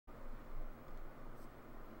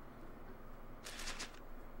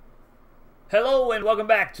Hello and welcome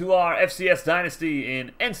back to our FCS Dynasty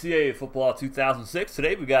in NCAA Football 2006.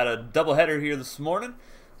 Today we got a doubleheader here this morning.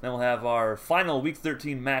 Then we'll have our final Week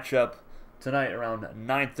 13 matchup tonight around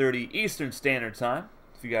 9:30 Eastern Standard Time.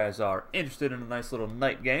 If you guys are interested in a nice little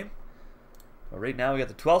night game. But right now we got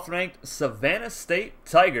the 12th ranked Savannah State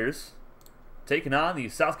Tigers taking on the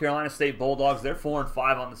South Carolina State Bulldogs. They're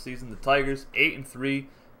 4-5 on the season. The Tigers 8-3.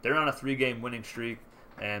 They're on a 3-game winning streak,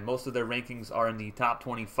 and most of their rankings are in the top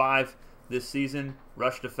 25. This season.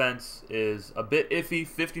 Rush defense is a bit iffy,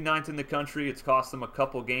 59th in the country. It's cost them a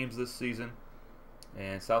couple games this season.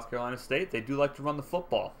 And South Carolina State, they do like to run the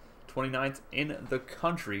football. 29th in the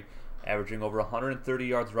country, averaging over 130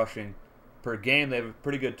 yards rushing per game. They have a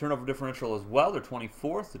pretty good turnover differential as well. They're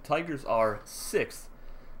 24th. The Tigers are 6th.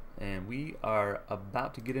 And we are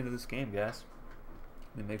about to get into this game, guys.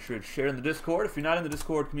 Make sure to share in the Discord. If you're not in the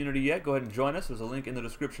Discord community yet, go ahead and join us. There's a link in the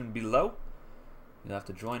description below. You'll have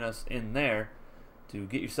to join us in there to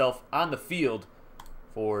get yourself on the field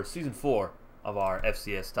for Season 4 of our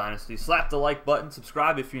FCS Dynasty. Slap the like button,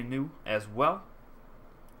 subscribe if you're new as well.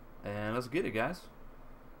 And let's get it, guys.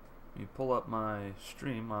 Let me pull up my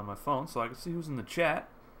stream on my phone so I can see who's in the chat.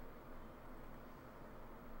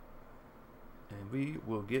 And we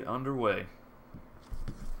will get underway.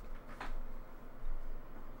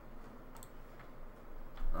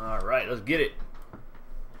 Alright, let's get it.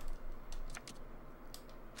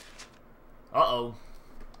 Uh-oh.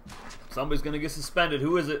 Somebody's going to get suspended.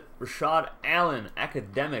 Who is it? Rashad Allen,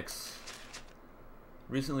 academics.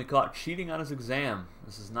 Recently caught cheating on his exam.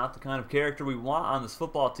 This is not the kind of character we want on this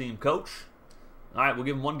football team, coach. Alright, we'll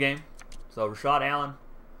give him one game. So Rashad Allen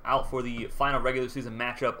out for the final regular season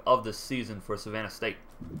matchup of the season for Savannah State.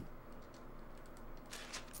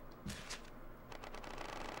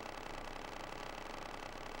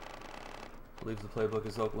 I believe the playbook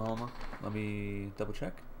is Oklahoma. Let me double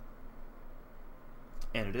check.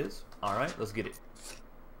 And it is. Alright, let's get it.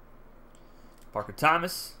 Parker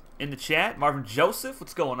Thomas in the chat. Marvin Joseph,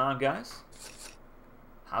 what's going on, guys?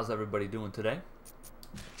 How's everybody doing today?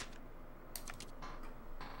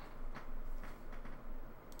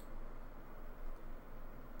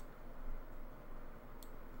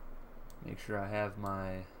 Make sure I have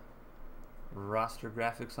my roster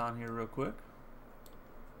graphics on here real quick.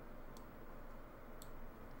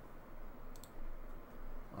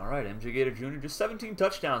 Alright, MJ Gator Jr. just 17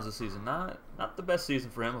 touchdowns this season. Not the best season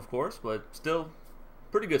for him, of course, but still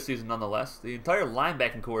pretty good season nonetheless. The entire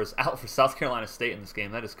linebacking core is out for South Carolina State in this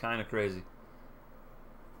game. That is kind of crazy.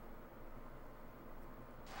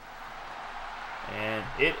 And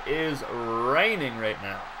it is raining right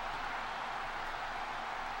now.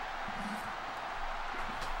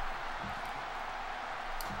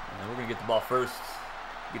 And we're going to get the ball first.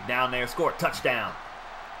 Get down there, score a touchdown.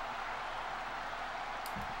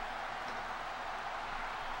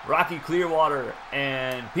 Rocky Clearwater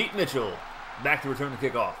and Pete Mitchell back to return the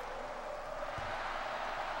kickoff.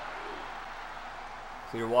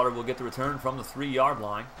 Clearwater will get the return from the 3-yard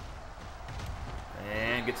line.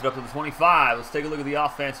 And gets it up to the 25. Let's take a look at the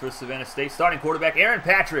offense for Savannah State. Starting quarterback Aaron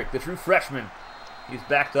Patrick, the true freshman. He's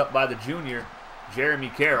backed up by the junior,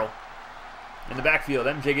 Jeremy Carroll. In the backfield,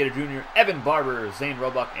 MJ Gator Jr., Evan Barber, Zane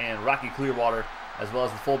Roebuck, and Rocky Clearwater, as well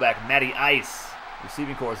as the fullback Matty Ice.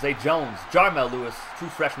 Receiving corps, Zay Jones, Jarmel Lewis, true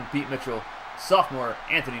freshman Pete Mitchell, sophomore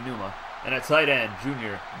Anthony Numa, and at tight end,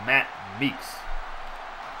 junior Matt Meeks.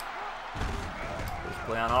 First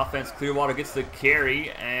play on offense, Clearwater gets the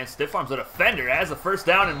carry, and stiff arms the defender, has a first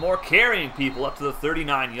down and more, carrying people up to the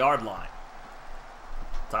 39-yard line.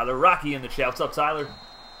 Tyler Rocky in the chat. What's up, Tyler?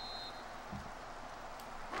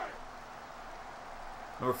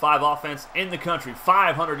 Number 5 offense in the country,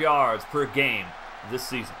 500 yards per game this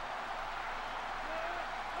season.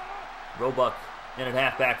 Roebuck in at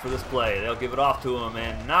halfback for this play. They'll give it off to him,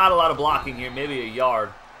 and not a lot of blocking here, maybe a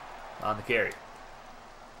yard on the carry.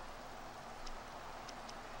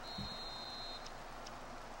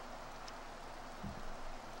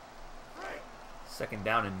 Second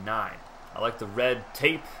down and 9. I like the red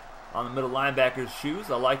tape on the middle linebacker's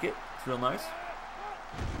shoes. I like it. It's real nice.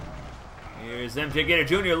 Here's MJ Gator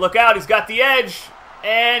Jr. Look out, he's got the edge,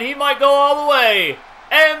 and he might go all the way.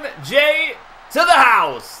 MJ to the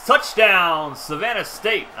house. Touchdown, Savannah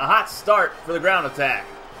State. A hot start for the ground attack.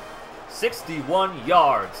 61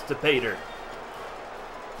 yards to pay dirt.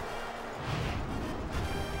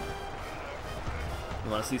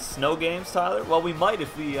 You want to see snow games, Tyler? Well, we might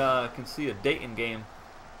if we can see a Dayton game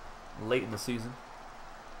late in the season.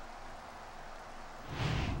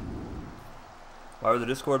 Why are the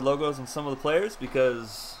Discord logos on some of the players?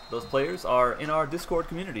 Because those players are in our Discord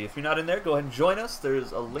community. If you're not in there, go ahead and join us.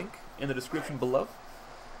 There's a link in the description below.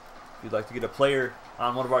 If you'd like to get a player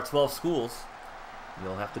on one of our 12 schools,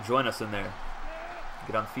 you'll have to join us in there.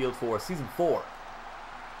 Get on the field for Season 4.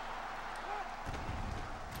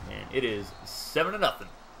 And it is 7-0.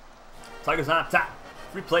 Tigers on top.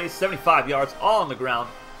 3 plays, 75 yards, all on the ground.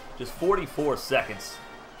 Just 44 seconds.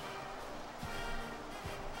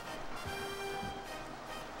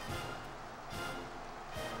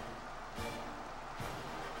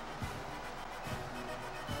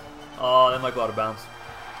 Oh, that might go out of bounds.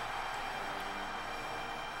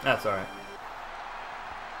 That's all right.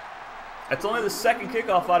 That's only the second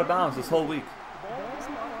kickoff out of bounds this whole week.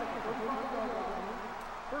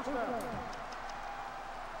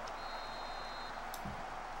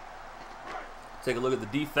 Take a look at the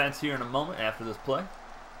defense here in a moment after this play.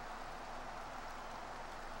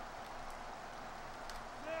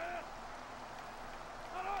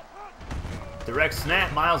 Direct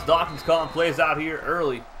snap. Miles Dawkins calling plays out here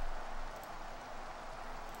early.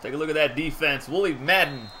 Take a look at that defense. Wooly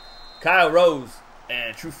Madden, Kyle Rose,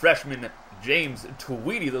 and true freshman James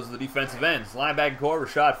Tweedy. Those are the defensive ends. Linebacker core,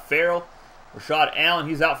 Rashad Farrell. Rashad Allen,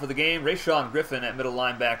 he's out for the game. Rayshawn Griffin at middle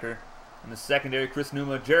linebacker. In the secondary, Chris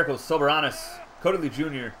Numa, Jericho Soberanis, Cody Lee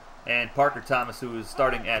Jr., and Parker Thomas, who is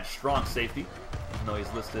starting at strong safety, even though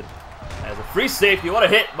he's listed as a free safety. What a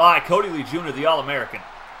hit by Cody Lee Jr., the All-American.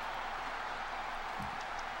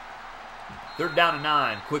 3rd down and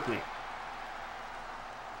 9, quickly.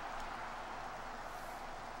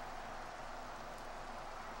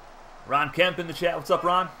 Ron Kemp in the chat. What's up,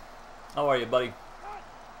 Ron? How are you, buddy?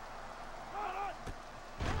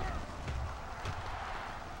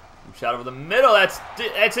 Shot over the middle.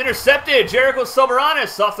 That's intercepted. Jericho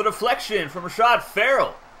Soberanis off the deflection from Rashad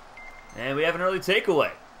Farrell. And we have an early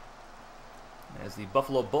takeaway. As the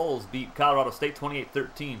Buffalo Bulls beat Colorado State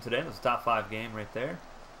 28-13 today. That's a top 5 game right there.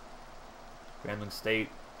 Grambling State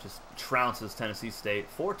just trounces Tennessee State.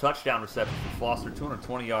 4 touchdown receptions for Foster.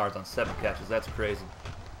 220 yards on 7 catches. That's crazy.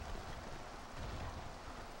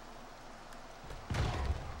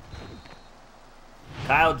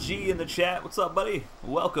 Kyle G in the chat. What's up, buddy?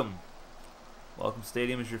 Welcome. Welcome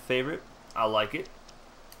Stadium is your favorite. I like it.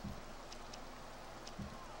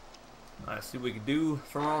 All right, see what we can do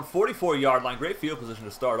from around 44-yard line. Great field position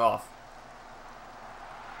to start off.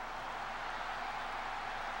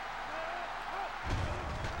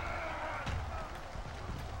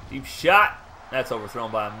 Deep shot. That's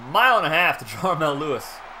overthrown by 1.5 miles to Jarmel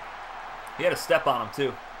Lewis. He had a step on him,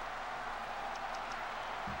 too.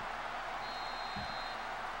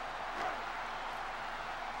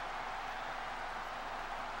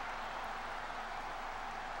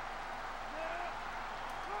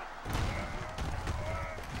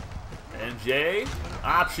 MJ,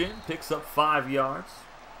 option, picks up 5 yards.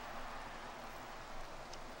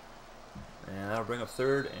 And that'll bring up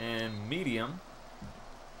 3rd and medium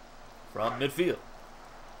from midfield.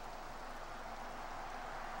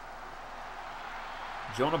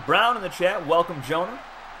 Jonah Brown in the chat. Welcome, Jonah.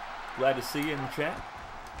 Glad to see you in the chat.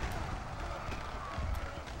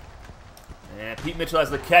 And Pete Mitchell has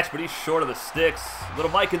the catch, but he's short of the sticks.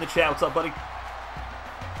 Little Mike in the chat. What's up, buddy?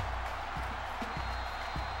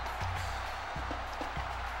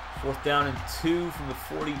 Fourth down and 2 from the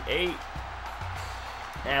 48.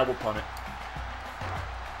 And we'll punt it.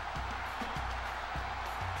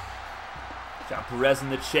 John Perez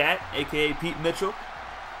in the chat, a.k.a. Pete Mitchell.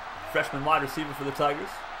 Freshman wide receiver for the Tigers.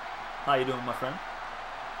 How you doing, my friend?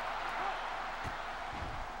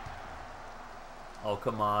 Oh,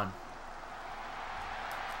 come on.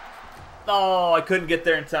 Oh, I couldn't get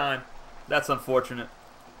there in time. That's unfortunate.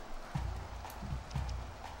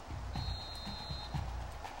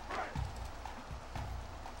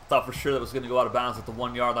 Thought for sure that was going to go out of bounds at the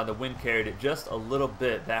 1 yard line. The wind carried it just a little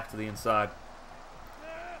bit back to the inside.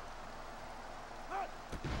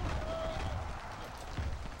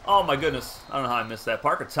 Oh my goodness. I don't know how I missed that.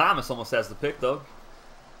 Parker Thomas almost has the pick though.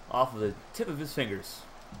 Off of the tip of his fingers.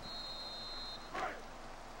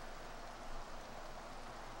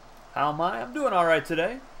 How am I? I'm doing alright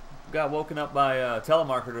today. Got woken up by a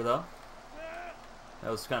telemarketer though.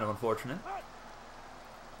 That was kind of unfortunate.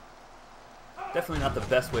 Definitely not the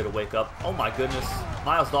best way to wake up. Oh my goodness.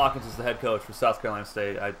 Miles Dawkins is the head coach for South Carolina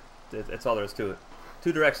State. That's all there is to it.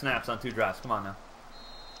 2 direct snaps on 2 drives. Come on now.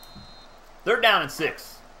 3rd down and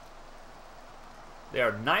 6. They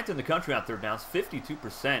are 9th in the country on 3rd downs.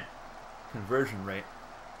 52% conversion rate.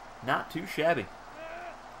 Not too shabby.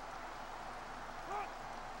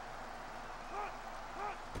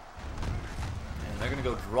 And they're going to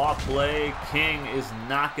go draw play. King is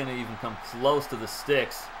not going to even come close to the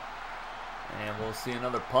sticks. And we'll see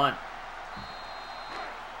another punt.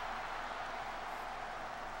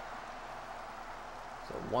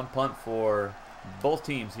 So one punt for both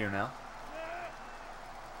teams here now.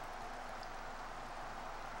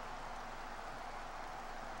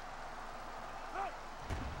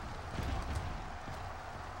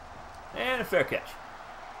 And a fair catch.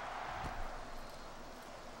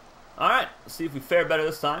 All right, let's see if we fare better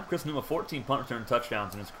this time. Chris Numa, 14 punt return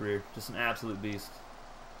touchdowns in his career. Just an absolute beast.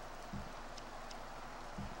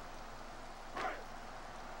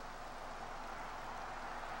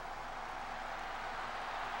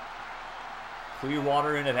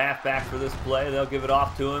 Clearwater in at halfback for this play. They'll give it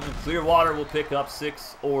off to him, and Clearwater will pick up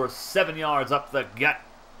 6 or 7 yards up the gut.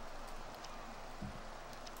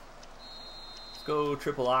 Let's go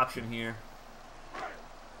triple option here.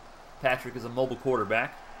 Patrick is a mobile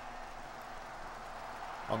quarterback,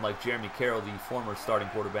 unlike Jeremy Carroll, the former starting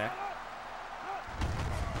quarterback.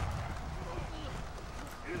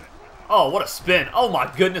 Oh, what a spin. Oh,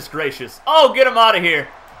 my goodness gracious. Oh, get him out of here.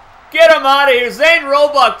 Get him out of here. Zane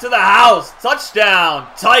Roebuck to the house. Touchdown.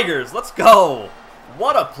 Tigers. Let's go.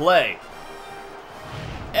 What a play.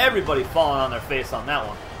 Everybody falling on their face on that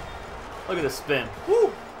one. Look at this spin.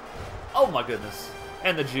 Woo. Oh, my goodness.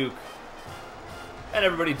 And the juke. And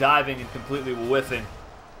everybody diving and completely whiffing.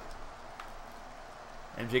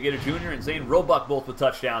 MJ Gator Jr. and Zane Roebuck both with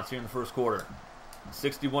touchdowns here in the first quarter.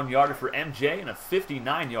 61-yarder for MJ and a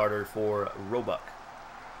 59-yarder for Roebuck.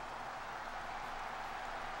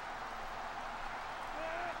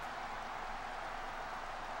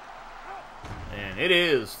 And it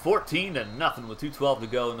is 14-0 with 2:12 to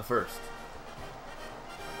go in the first.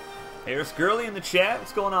 Harris Gurley in the chat.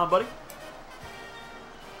 What's going on, buddy?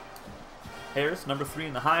 Harris, number 3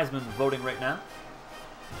 in the Heisman voting right now.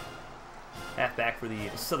 Halfback for the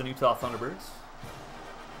Southern Utah Thunderbirds.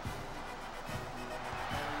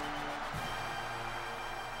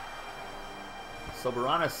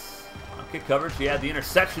 Soberanis on kick coverage. He had the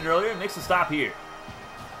interception earlier. Makes a stop here.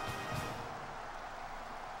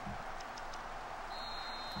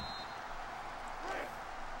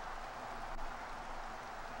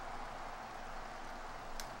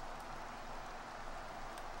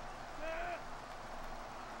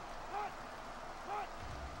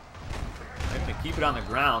 Keep it on the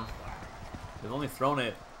ground. They've only thrown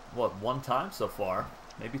it, what, 1 time so far?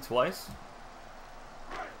 Maybe twice?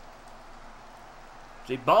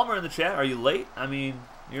 Jake Ballmer in the chat. Are you late? I mean,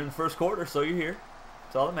 you're in the first quarter, so you're here.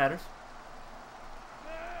 That's all that matters.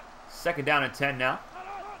 2nd down and 10 now.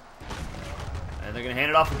 And they're going to hand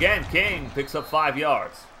it off again. King picks up 5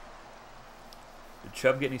 yards. Did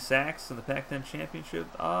Chubb get any sacks in the Pac-10 championship?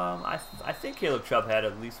 I think Caleb Chubb had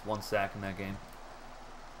at least 1 sack in that game.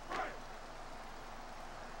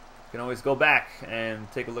 You can always go back and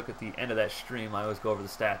take a look at the end of that stream. I always go over the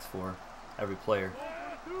stats for every player.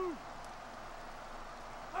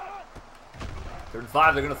 3rd and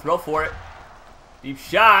 5, they're going to throw for it. Deep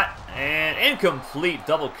shot, and incomplete.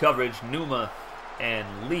 Double coverage, Numa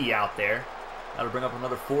and Lee out there. That'll bring up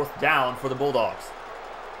another 4th down for the Bulldogs.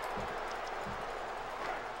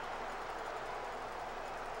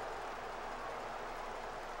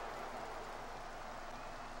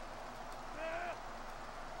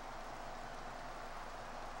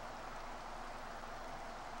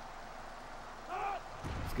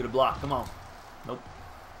 Let's get a block. Come on. Nope.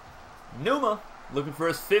 Numa looking for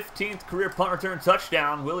his 15th career punt return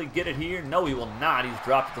touchdown. Will he get it here? No, he will not. He's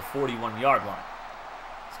dropped at the 41-yard line.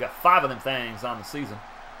 He's got 5 of them things on the season.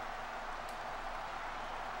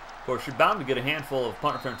 Of course, you're bound to get a handful of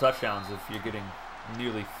punt return touchdowns if you're getting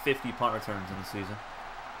nearly 50 punt returns in the season.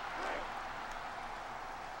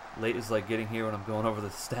 Late is like getting here when I'm going over the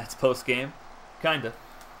stats post-game. Kinda.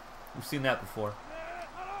 We've seen that before.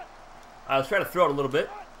 I was trying to throw it a little bit.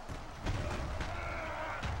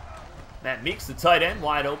 Matt Meeks, the tight end,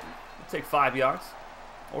 wide open. He'll take 5 yards.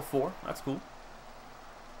 Or 4. That's cool.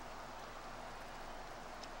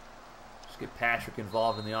 Just get Patrick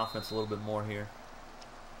involved in the offense a little bit more here.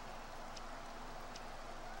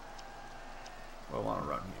 What do I want to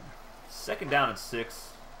run here? 2nd down and 6.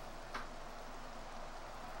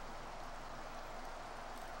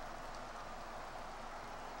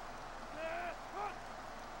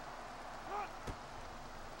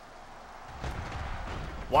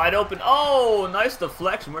 Wide open. Oh, nice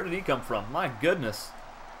deflection. Where did he come from? My goodness.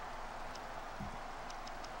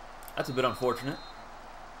 That's a bit unfortunate.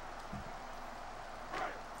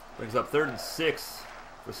 Brings up 3rd and 6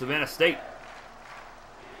 for Savannah State.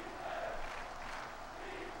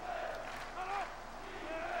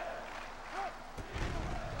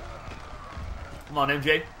 Come on,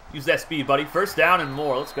 MJ. Use that speed, buddy. 1st down and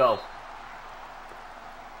more. Let's go.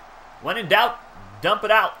 When in doubt, dump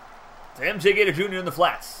it out. To MJ Gator Jr. in the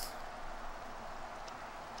flats.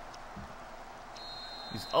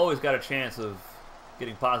 He's always got a chance of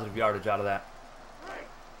getting positive yardage out of that.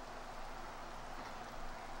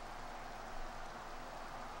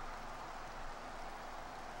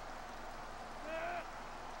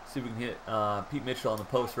 See if we can hit Pete Mitchell on the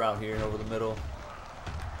post route here over the middle.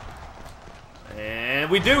 And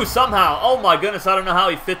we do somehow. Oh my goodness, I don't know how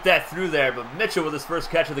he fit that through there, but Mitchell with his first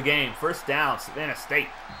catch of the game. First down, Savannah State.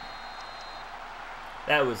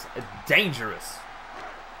 That was dangerous.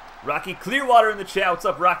 Rocky Clearwater in the chat. What's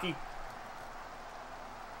up, Rocky?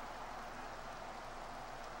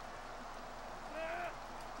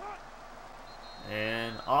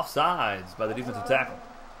 And offsides by the defensive tackle.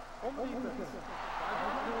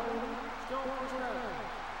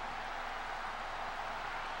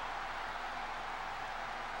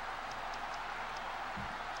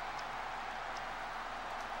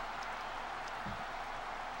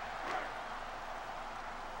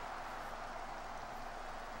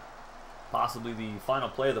 Possibly the final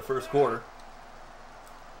play of the first quarter.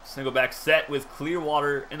 Single back set with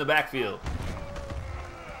Clearwater in the backfield.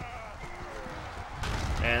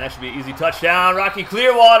 And that should be an easy touchdown. Rocky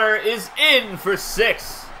Clearwater is in for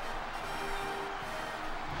 6.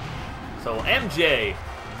 So MJ,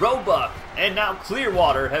 Roebuck, and now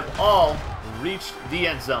Clearwater have all reached the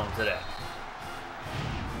end zone today.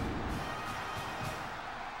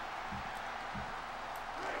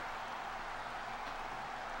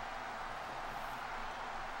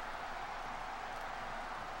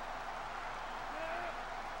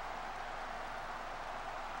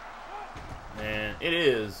 And it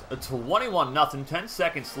is a 21-0, 10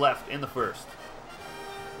 seconds left in the first.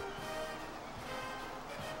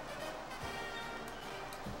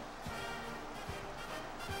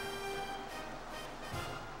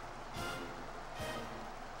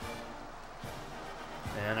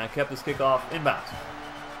 And I kept this kickoff inbounds.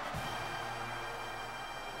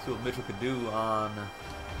 See what Mitchell could do on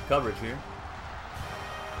coverage here.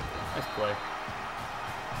 Nice play.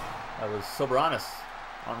 That was Soberanis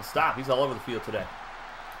on the stop. He's all over the field today.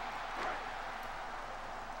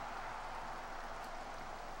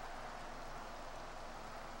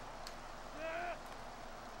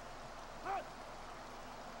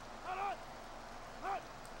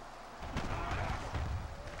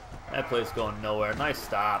 That play's going nowhere. Nice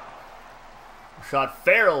stop. Rashad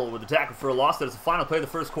Farrell with the tackle for a loss. That is the final play of the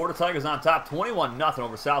first quarter. Tigers on top, 21-0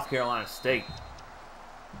 over South Carolina State.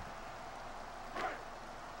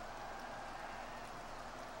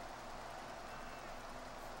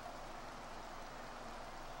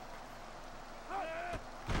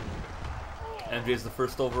 MJ's the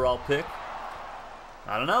first overall pick.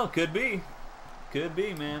 I don't know. Could be. Could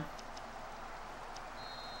be, man.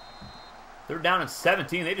 Third down and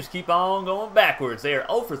 17. They just keep on going backwards. They are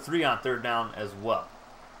 0 for 3 on third down as well.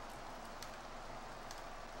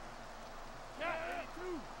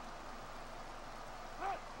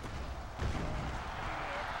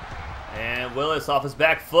 And Willis off his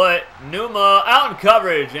back foot. Numa out in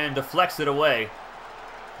coverage and deflects it away.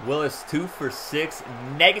 Willis 2 for 6,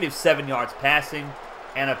 -7 yards passing,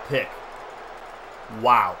 and a pick.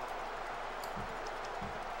 Wow.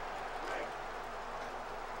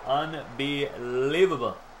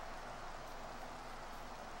 Unbelievable.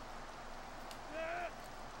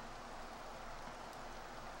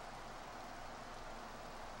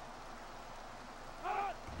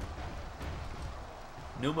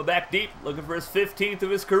 Numa back deep, looking for his 15th of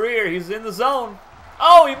his career. He's in the zone.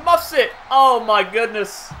 Oh, he muffs it. Oh, my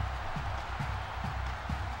goodness.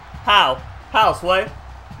 How? How, Sway?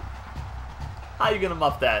 How are you going to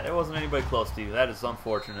muff that? There wasn't anybody close to you. That is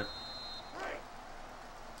unfortunate.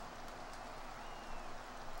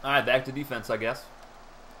 All right, back to defense, I guess.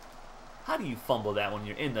 How do you fumble that when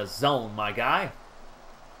you're in the zone, my guy?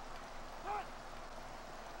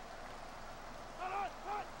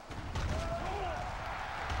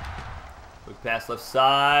 Quick pass left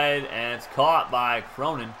side, and it's caught by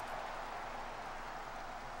Cronin.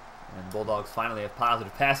 And Bulldogs finally have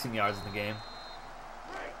positive passing yards in the game.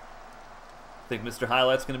 I think Mr.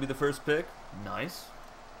 Highlight's going to be the first pick. Nice.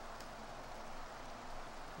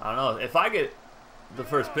 I don't know. If I get the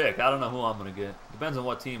first pick, I don't know who I'm going to get. Depends on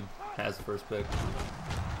what team has the first pick.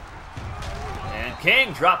 And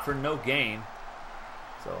King dropped for no gain.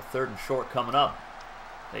 So 3rd and short coming up.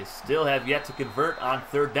 They still have yet to convert on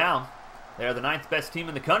third down. They are the 9th best team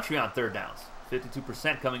in the country on third downs.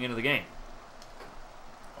 52% coming into the game.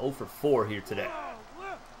 0 for 4 here today.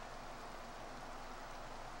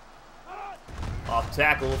 Off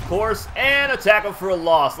tackle, of course, and a tackle for a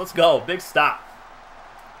loss. Let's go. Big stop.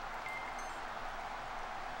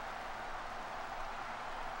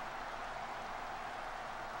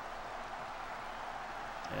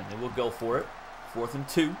 And they will go for it. 4th and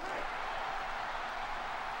 2.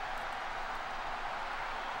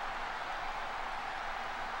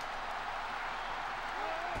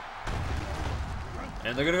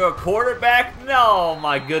 And they're going to go quarterback. No,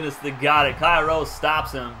 my goodness, they got it. Kyle Rose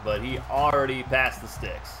stops him, but he already passed the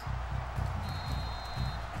sticks.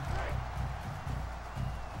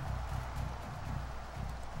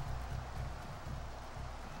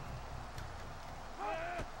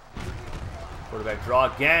 Quarterback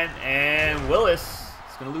draw again, and Willis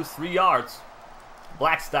is going to lose 3 yards.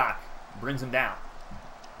 Blackstock brings him down.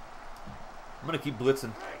 I'm going to keep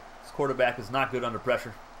blitzing. This quarterback is not good under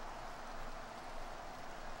pressure.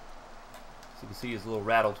 As you can see, he's a little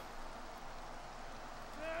rattled.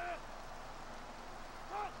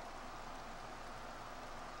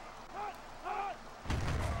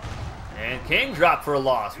 And King dropped for a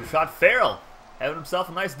loss. Rashad Farrell having himself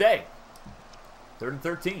a nice day. 3rd and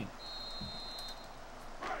 13.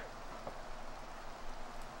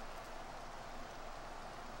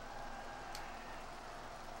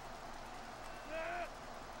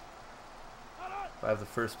 I have the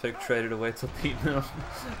first pick traded away till Pete Mill.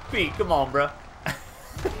 Pete, come on, bro.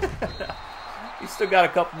 You still got a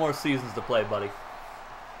couple more seasons to play, buddy.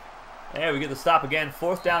 There we get the stop again.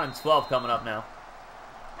 4th down and 12 coming up now.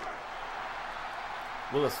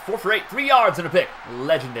 Willis, 4 for 8, 3 yards and a pick.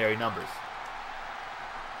 Legendary numbers.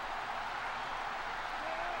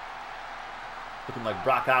 Looking like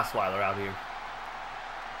Brock Osweiler out here.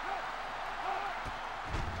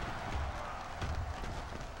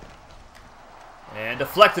 And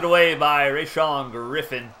deflected away by Rashawn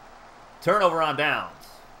Griffin. Turnover on downs.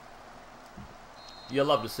 You'll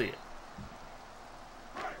love to see it.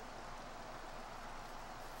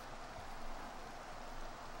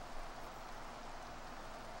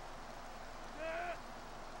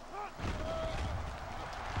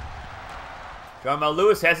 Jarmel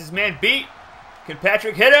Lewis has his man beat. Can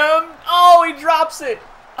Patrick hit him? Oh, he drops it.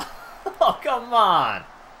 Oh, come on.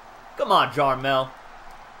 Come on, Jarmel.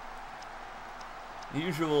 The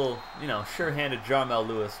usual, you know, sure-handed Jarmel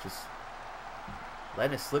Lewis just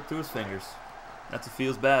letting it slip through his fingers. That's what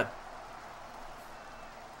feels bad.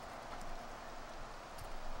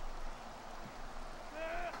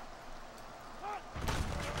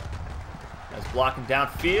 As blocking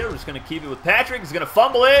downfield, we're just going to keep it with Patrick. He's going to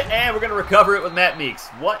fumble it, and we're going to recover it with Matt Meeks.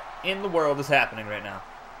 What in the world is happening right now?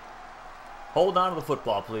 Hold on to the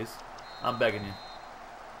football, please. I'm begging you.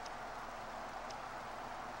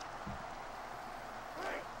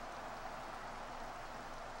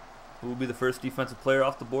 Who will be the first defensive player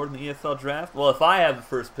off the board in the EFL draft? Well, if I have the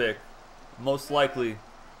first pick, most likely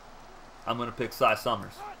I'm going to pick Cy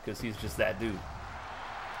Summers because he's just that dude.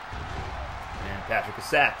 And Patrick is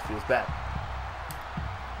sacked. Feels bad.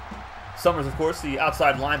 Summers, of course, the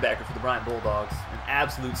outside linebacker for the Bryant Bulldogs. An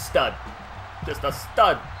absolute stud. Just a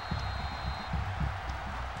stud.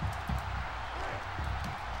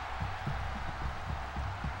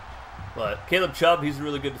 But Caleb Chubb, he's a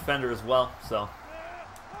really good defender as well, so...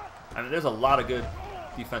 I mean, there's a lot of good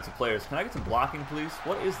defensive players. Can I get some blocking, please?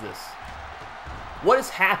 What is this? What is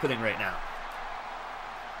happening right now?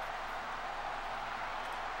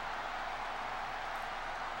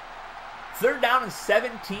 Third down and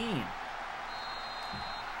 17.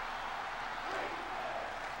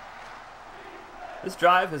 This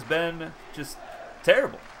drive has been just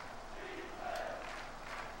terrible.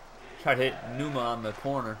 Try to hit Numa on the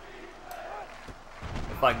corner.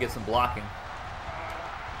 If I can get some blocking.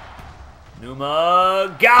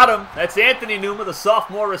 Numa got him. That's Anthony Numa, the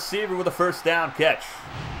sophomore receiver, with a first down catch.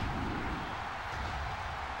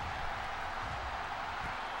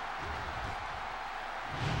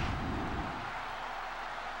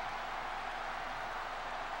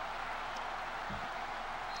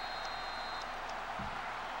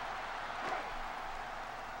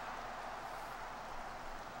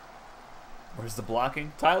 Where's the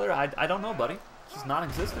blocking? Tyler, I don't know, buddy. It's just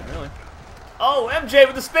non-existent, really. Oh, MJ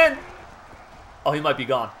with the spin. Oh, he might be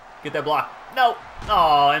gone. Get that block. No.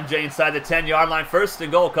 Oh, MJ inside the 10-yard line. First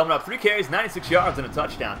and goal coming up. 3 carries, 96 yards, and a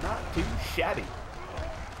touchdown. Not too shabby.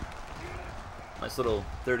 Nice little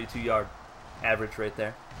 32-yard average right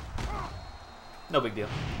there. No big deal.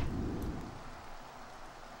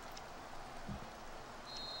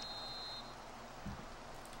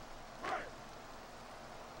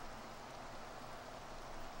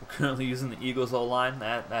 We're currently using the Eagles O-line.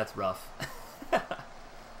 That's rough.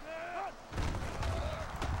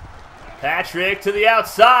 Patrick to the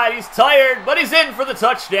outside. He's tired, but he's in for the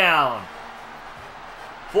touchdown.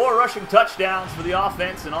 4 rushing touchdowns for the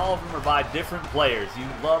offense, and all of them are by different players. You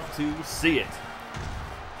love to see it.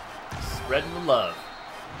 Spreading the love.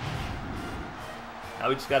 Now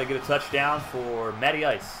we just got to get a touchdown for Matty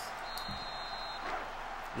Ice,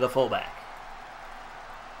 the fullback.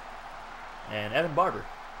 And Evan Barber,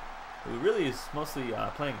 who really is mostly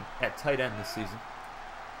playing at tight end this season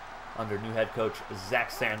under new head coach Zach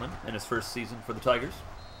Sandlin in his first season for the Tigers.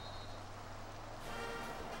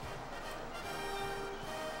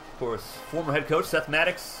 Of course, former head coach Seth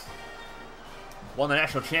Maddox won the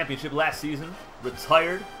national championship last season,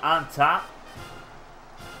 retired on top,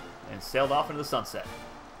 and sailed off into the sunset.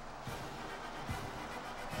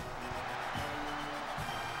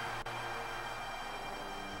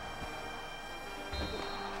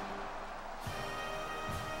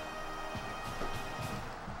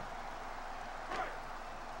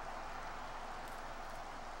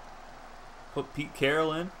 Put Pete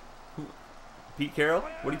Carroll in. Who? Pete Carroll?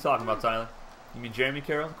 What are you talking about, Tyler? You mean Jeremy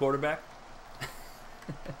Carroll, quarterback?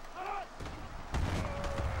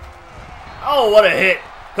 Oh, what a hit!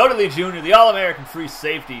 Cody Lee Jr., the All-American free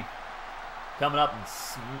safety, coming up and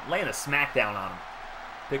laying a smackdown on him.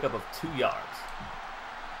 Pickup of 2 yards.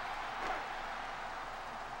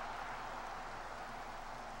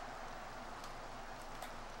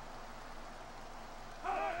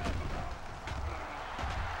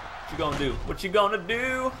 What you gonna do? What you gonna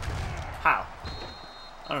do? How?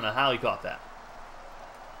 I don't know how he caught that.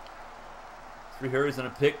 3 hurries and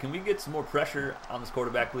a pick. Can we get some more pressure on this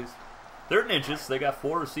quarterback, please? 3rd and inches. They got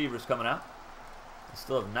 4 receivers coming out. They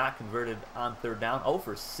still have not converted on 3rd down. 0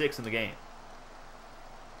 for 6 in the game.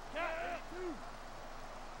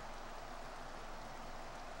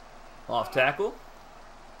 Off tackle.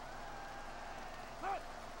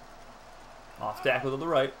 Off tackle to the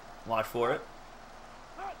right. Watch for it.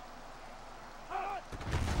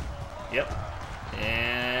 Yep.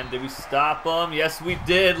 And did we stop them? Yes, we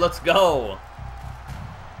did. Let's go.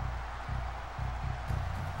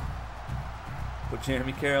 Put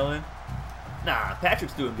Jeremy Carroll in. Nah,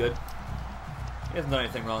 Patrick's doing good. He hasn't done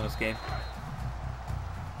anything wrong this game.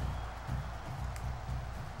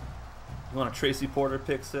 You want a Tracy Porter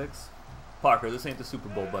pick 6? Parker, this ain't the Super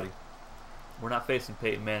Bowl, buddy. We're not facing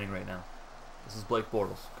Peyton Manning right now. This is Blake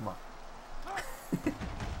Bortles. Come on.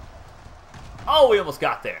 Oh, we almost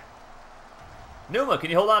got there. Numa, can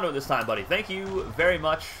you hold on to it this time, buddy? Thank you very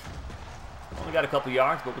much. Only got a couple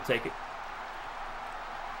yards, but we'll take it.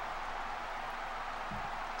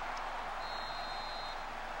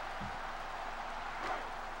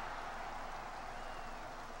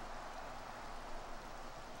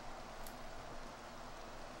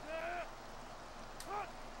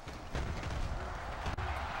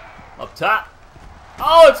 Up top.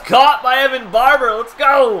 Oh, it's caught by Evan Barber. Let's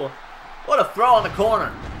go. What a throw on the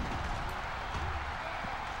corner.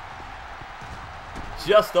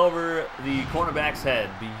 Just over the cornerback's head.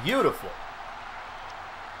 Beautiful.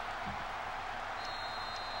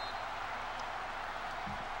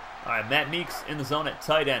 All right, Matt Meeks in the zone at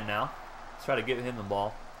tight end now. Let's try to give him the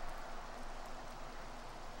ball.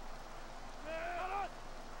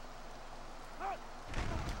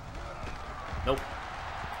 Nope.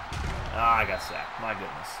 Ah, I got sacked. My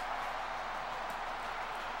goodness.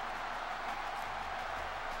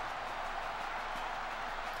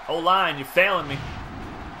 O-line, you're failing me.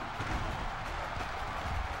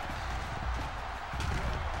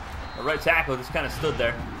 The right tackle just kind of stood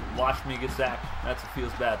there. Watched me get sacked. That's what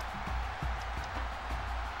feels bad.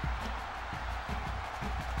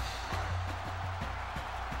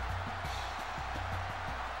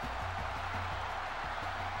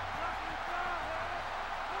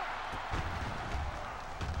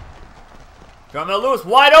 Jarmel Lewis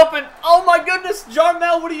wide open. Oh my goodness,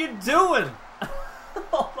 Jarmel, what are you doing?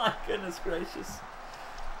 Oh my goodness gracious.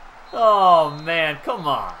 Oh man, come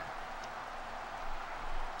on.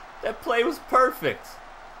 That play was perfect.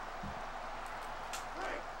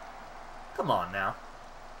 Come on now.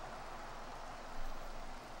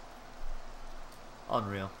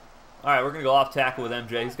 Unreal. Alright, we're going to go off tackle with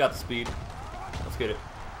MJ. He's got the speed. Let's get it.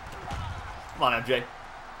 Come on, MJ.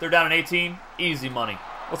 3rd down and 18. Easy money.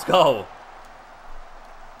 Let's go.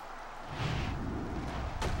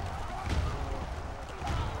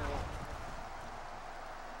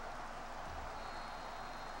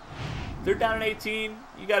 They're down at 18,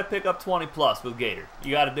 you got to pick up 20 plus with Gator.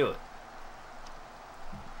 You got to do it.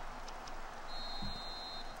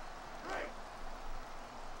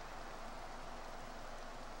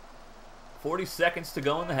 $40 seconds to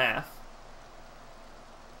go in the half.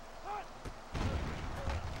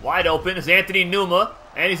 Wide open is Anthony Numa,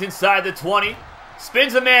 and he's inside the 20.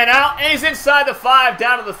 Spins a man out, and he's inside the 5,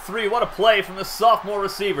 down to the 3. What a play from the sophomore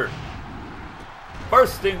receiver.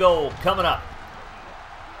 1st and goal coming up.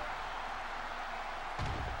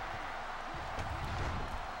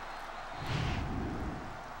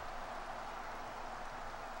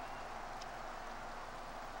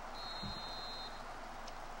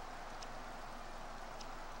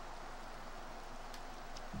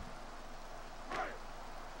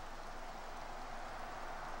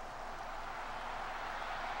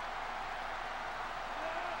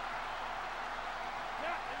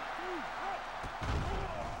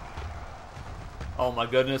 Oh my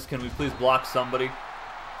goodness, can we please block somebody?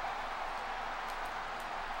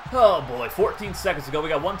 Oh boy, 14 seconds to go. We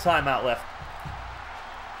got one timeout left.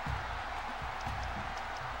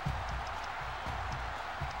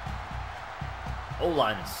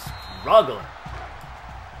 O-line is struggling.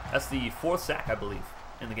 That's the 4th sack, I believe,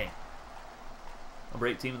 in the game. Number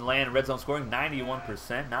 8 team in the land, red zone scoring,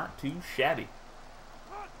 91%. Not too shabby.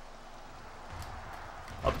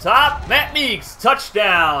 Up top, Matt Meeks,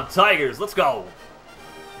 touchdown, Tigers. Let's go.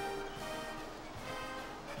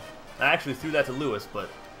 I actually threw that to Lewis, but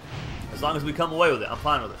as long as we come away with it, I'm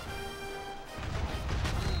fine with it.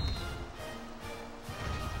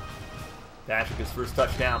 Patrick, his first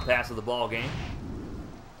touchdown pass of the ball game.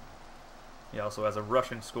 He also has a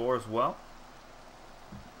rushing score as well.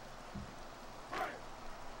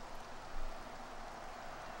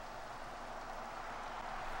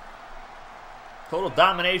 Total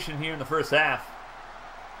domination here in the first half.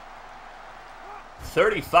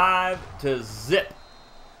 35-0.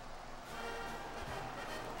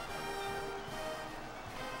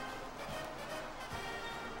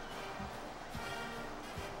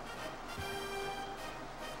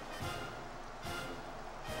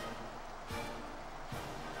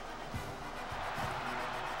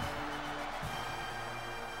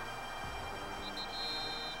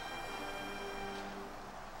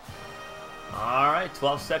 All right,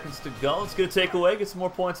 12 seconds to go. Let's get a takeaway, get some more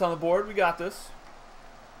points on the board. We got this.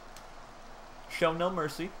 Show no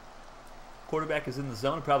mercy. Quarterback is in the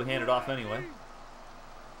zone. He'll probably hand it off anyway.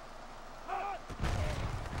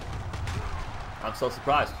 I'm so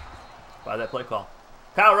surprised by that play call.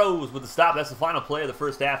 Kyle Rose with the stop. That's the final play of the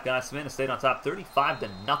first half, guys. Savannah stayed on top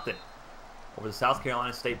 35-0 over the South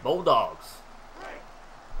Carolina State Bulldogs.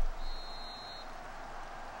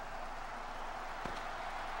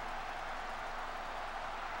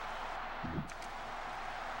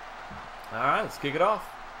 All right, let's kick it off.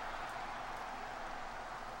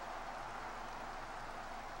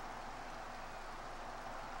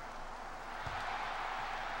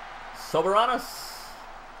 Soberanis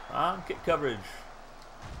on kick coverage.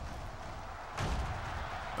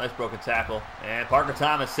 Nice broken tackle. And Parker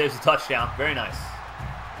Thomas saves a touchdown. Very nice.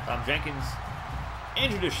 Tom Jenkins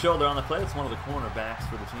injured his shoulder on the play. That's one of the cornerbacks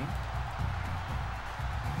for the team.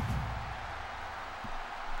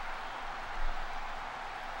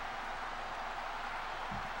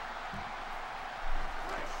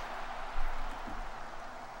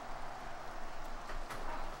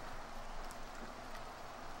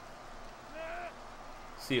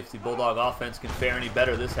 See if the Bulldog offense can fare any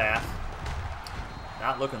better this half.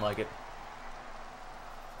 Not looking like it.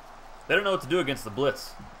 They don't know what to do against the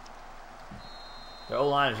blitz. Their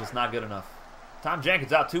O-line is just not good enough. Tom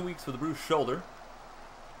Jenkins out 2 weeks with a bruised shoulder.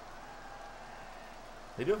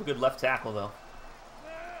 They do have a good left tackle, though.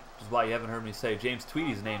 Which is why you haven't heard me say James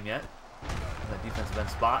Tweedy's name yet. In that defensive end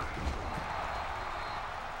spot.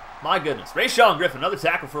 My goodness. Rayshawn Griffin, another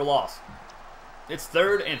tackle for a loss. It's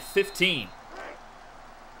 3rd and 15.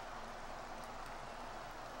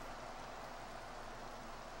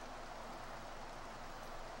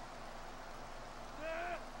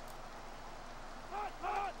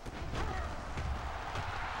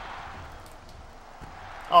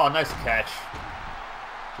 Oh, nice catch.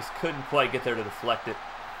 Just couldn't quite get there to deflect it.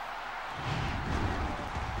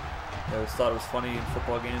 I always thought it was funny in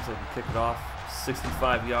football games that you kick it off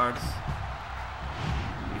 65 yards.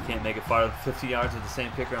 You can't make it farther than 50 yards with the same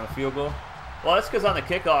kicker on a field goal. Well, that's because on the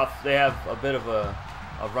kickoff, they have a bit of a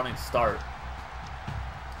running start.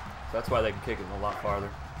 So that's why they can kick it a lot farther.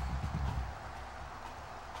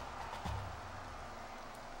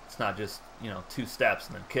 It's not just, 2 steps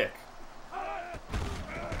and then kick.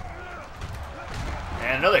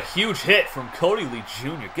 And another huge hit from Cody Lee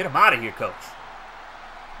Jr. Get him out of here, coach.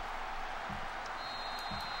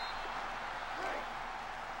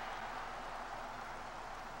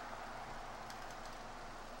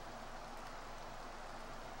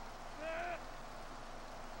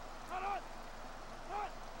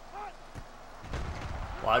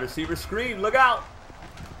 Wide receiver screen, look out.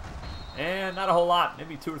 And not a whole lot,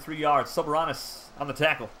 maybe 2 or 3 yards. Soberanis on the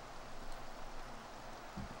tackle.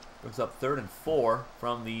 Brings up 3rd and 4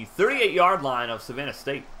 from the 38-yard line of Savannah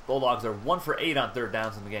State. Bulldogs are 1 for 8 on 3rd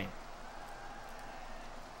downs in the game.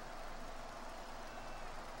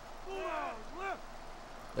 They're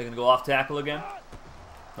going to go off tackle again.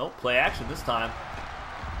 Nope, play action this time.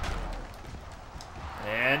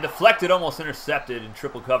 And deflected, almost intercepted in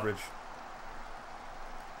triple coverage.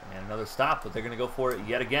 And another stop, but they're going to go for it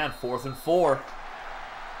yet again. 4th and 4.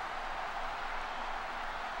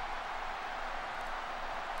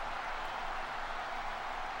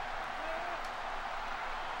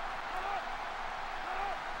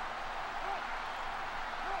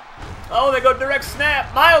 they go direct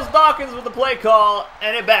snap. Miles Dawkins with the play call,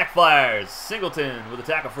 and it backfires. Singleton with a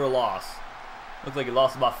tackle for a loss. Looks like he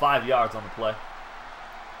lost about 5 yards on the play.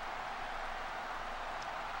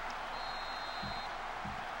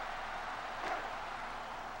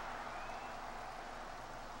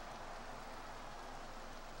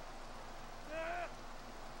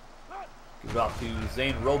 Gives it off to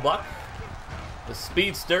Zane Roebuck. The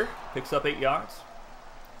speedster picks up 8 yards.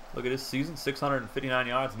 Look at his season, 659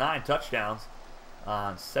 yards, 9 touchdowns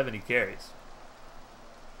on 70 carries.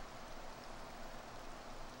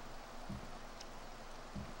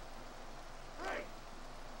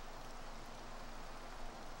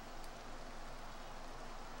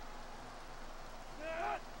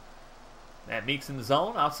 Matt Meeks in the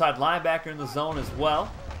zone, outside linebacker in the zone as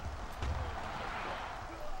well.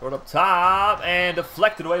 Throw it up top and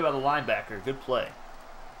deflected away by the linebacker. Good play.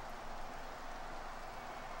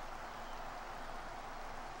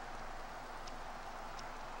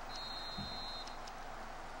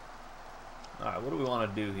 All right, what do we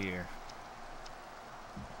want to do here?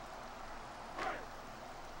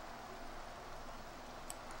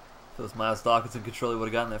 Feels Miles Dawkins in control. He would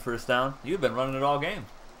have gotten that first down. You've been running it all game.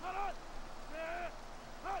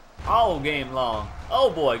 All game long.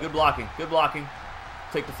 Oh boy, good blocking. Good blocking.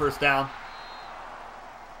 Take the first down.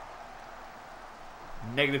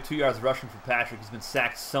 Negative 2 yards rushing for Patrick. He's been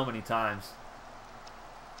sacked so many times.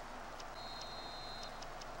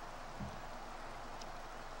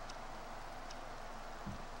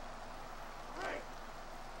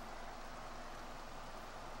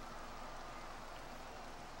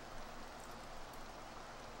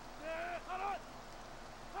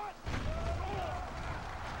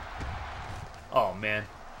 Oh man.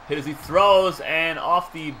 Hit as he throws and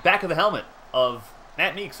off the back of the helmet of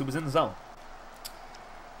Matt Meeks, who was in the zone.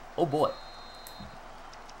 Oh boy.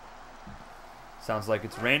 Sounds like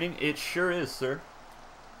it's raining. It sure is, sir.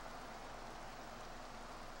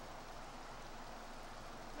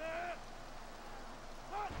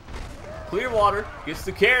 Clearwater gets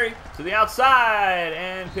the carry to the outside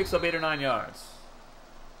and picks up 8 or 9 yards.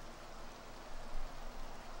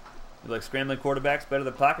 You like scrambling quarterbacks better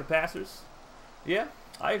than pocket passers? Yeah,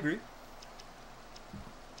 I agree.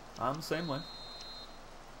 I'm the same way.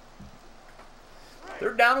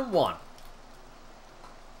 3rd down and 1.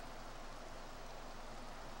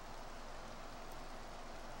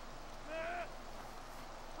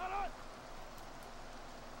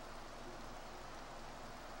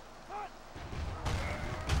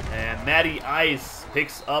 And Matty Ice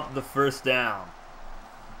picks up the first down.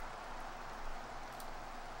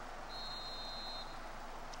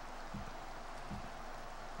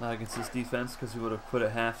 Not against this defense because he would have quit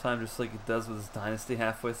at halftime just like he does with his Dynasty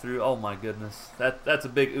halfway through. Oh my goodness. That's a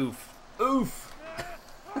big oof. Oof!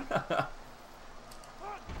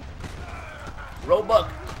 Roebuck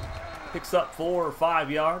picks up 4 or 5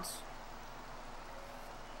 yards.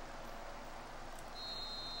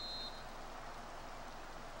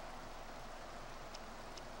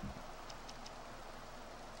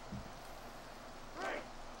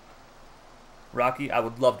 Rocky, I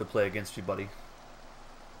would love to play against you, buddy.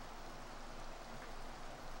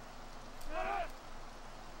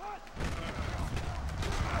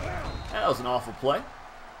 That was an awful play.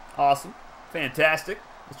 Awesome. Fantastic.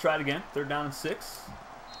 Let's try it again. 3rd down and 6.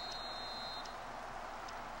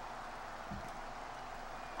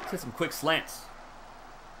 Let's hit some quick slants.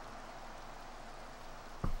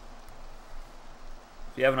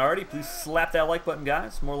 If you haven't already, please slap that like button,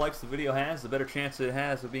 guys. The more likes the video has, the better chance it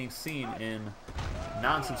has of being seen in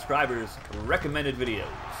non-subscribers' recommended videos.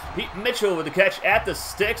 Pete Mitchell with the catch at the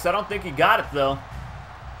sticks. I don't think he got it, though.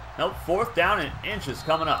 Nope, 4th down and inches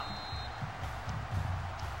coming up.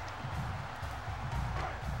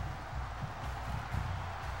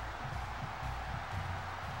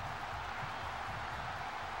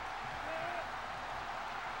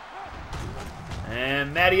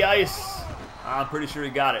 And Matty Ice, I'm pretty sure he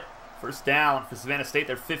got it. First down for Savannah State,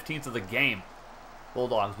 their 15th of the game.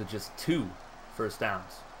 Bulldogs with just 2 first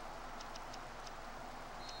downs.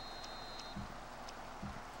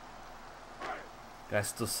 Guys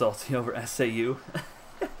still salty over SAU.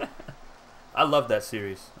 I loved that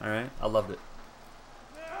series, alright? I loved it.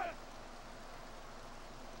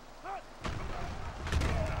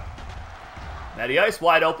 Matty Ice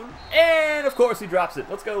wide open, and of course he drops it.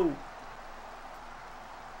 Let's go.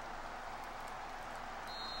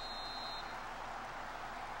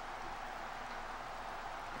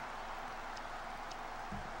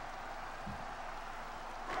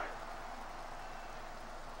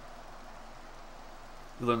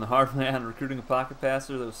 You learned the hard way on recruiting a pocket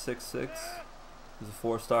passer that was 6'6". He was a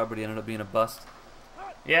 4-star, but he ended up being a bust.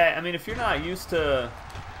 Yeah, I mean, if you're not used to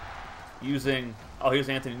using... Oh, here's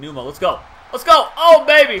Anthony Numa. Let's go. Let's go. Oh,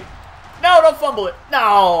 baby. No, don't fumble it.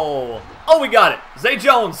 No. Oh, we got it. Zay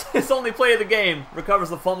Jones, his only play of the game,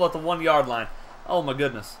 recovers the fumble at the 1-yard line. Oh, my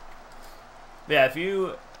goodness. Yeah, if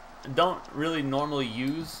you don't really normally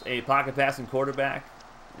use a pocket passing quarterback,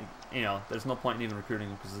 you know, there's no point in even recruiting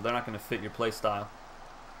them because they're not going to fit your play style.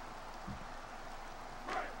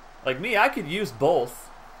 Like me, I could use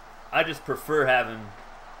both. I just prefer having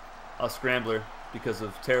a scrambler because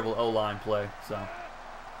of terrible O-line play. So,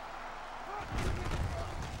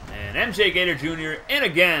 and MJ Gator Jr. in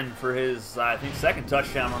again for his, I think, second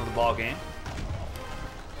touchdown run of the ball game.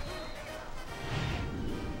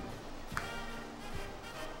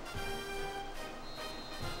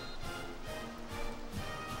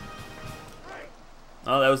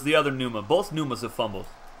 Oh, that was the other Numa. Both Numas have fumbled.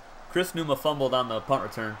 Chris Numa fumbled on the punt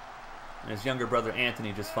return, and his younger brother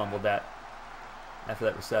Anthony just fumbled that after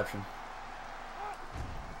that reception.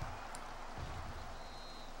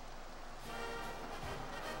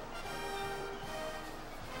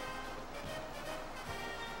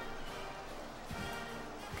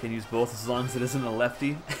 Can use both as long as it isn't a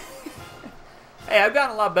lefty. Hey, I've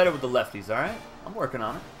gotten a lot better with the lefties, alright? I'm working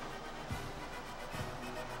on it.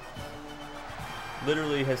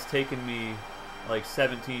 Literally has taken me like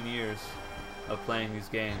 17 years of playing these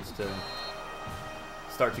games to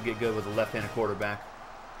start to get good with a left-handed quarterback.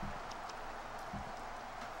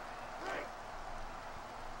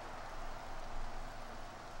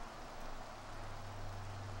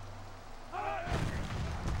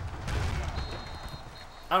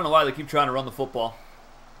 I don't know why they keep trying to run the football.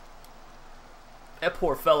 That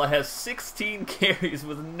poor fella has 16 carries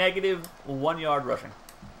with negative -1 yard rushing.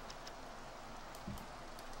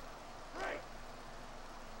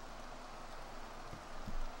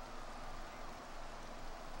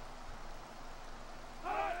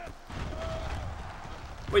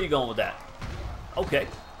 Where you going with that? Okay.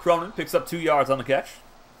 Cronin picks up 2 yards on the catch.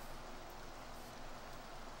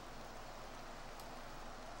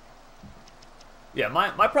 Yeah,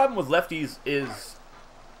 my problem with lefties is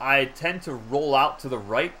I tend to roll out to the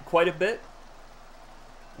right quite a bit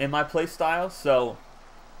in my play style, so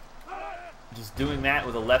just doing that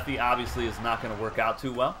with a lefty obviously is not going to work out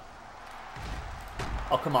too well.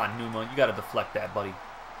 Oh, come on, Numa. You got to deflect that, buddy.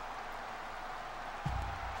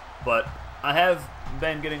 But I have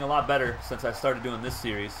been getting a lot better since I started doing this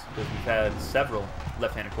series because we've had several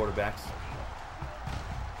left-handed quarterbacks.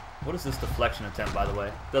 What is this deflection attempt, by the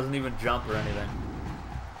way? Doesn't even jump or anything.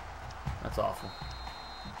 That's awful.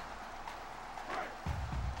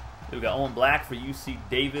 We got Owen Black for UC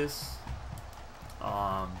Davis.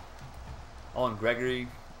 Owen Gregory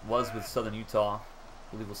was with Southern Utah.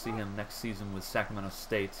 I believe we'll see him next season with Sacramento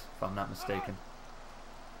State, if I'm not mistaken.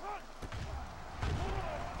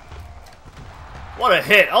 What a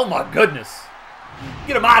hit! Oh my goodness!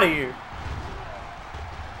 Get him out of here!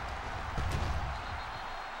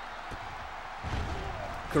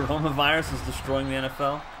 Coronavirus is destroying the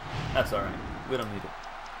NFL? That's alright. We don't need it.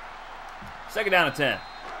 2nd down and 10.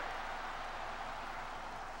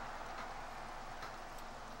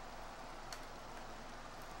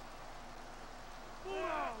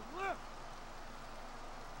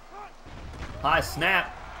 High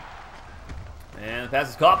snap. And the pass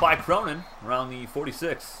is caught by Cronin around the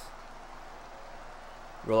 46.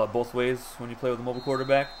 Roll out both ways when you play with a mobile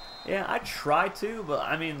quarterback. Yeah, I try to, but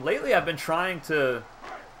I mean, lately I've been trying to,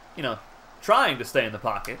 you know, trying to stay in the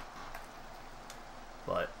pocket.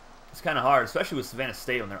 But it's kind of hard, especially with Savannah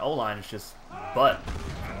State when their O-line is just butt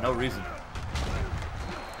for no reason.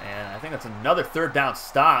 And I think that's another 3rd down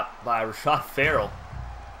stop by Rashad Farrell.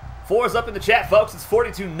 4 is up in the chat, folks. It's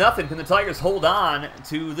 42-0. Can the Tigers hold on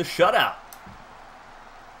to the shutout?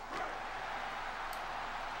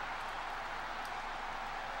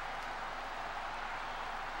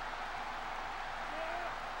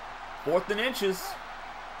 Fourth and inches.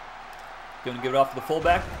 Going to give it off to the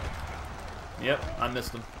fullback. Yep, I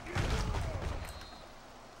missed him.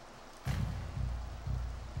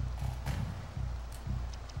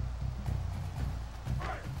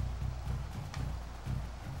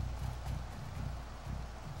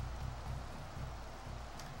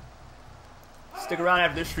 Stick around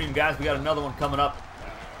after this stream, guys. We got another one coming up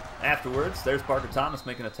afterwards. There's Parker Thomas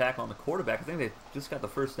making a tackle on the quarterback. I think they just got the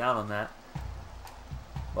 1st down on that.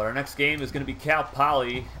 But our next game is going to be Cal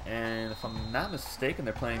Poly, and if I'm not mistaken,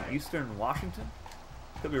 they're playing Eastern Washington.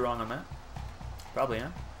 Could be wrong on that. Probably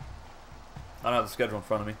am. I don't have the schedule in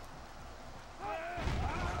front of me.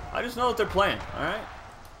 I just know that they're playing, all right?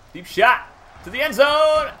 Deep shot to the end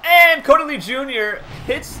zone, and Cody Lee Jr.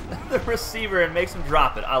 hits the receiver and makes him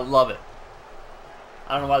drop it. I love it.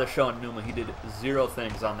 I don't know why they're showing Numa. He did 0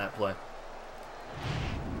 things on that play.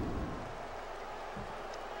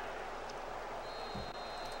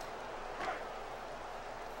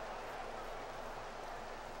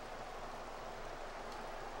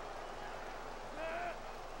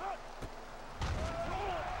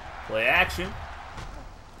 Play action.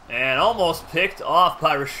 And almost picked off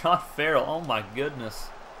by Rashad Farrell. Oh my goodness.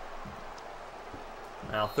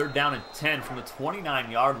 Now 3rd down and 10 from the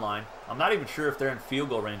 29-yard line. I'm not even sure if they're in field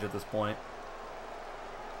goal range at this point.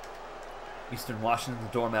 Eastern Washington,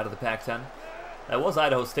 the doormat of the Pac-10. That was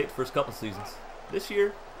Idaho State the first couple seasons. This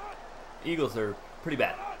year, Eagles are pretty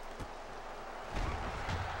bad.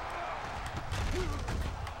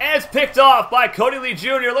 And it's picked off by Cody Lee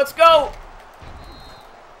Jr. Let's go!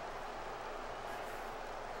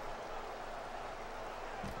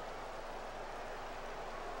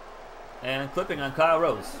 And clipping on Kyle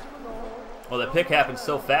Rose. Well, the pick happened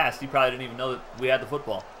so fast, he probably didn't even know that we had the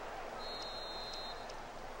football.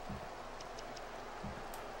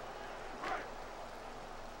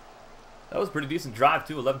 That was a pretty decent drive,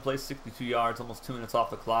 too. 11 plays, 62 yards, almost 2 minutes off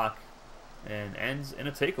the clock. And ends in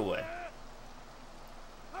a takeaway.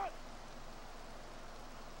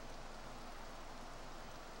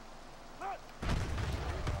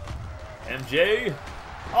 MJ.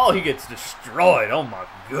 Oh, he gets destroyed. Oh, my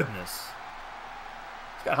goodness.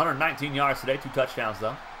 He's got 119 yards today, 2 touchdowns,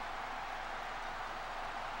 though.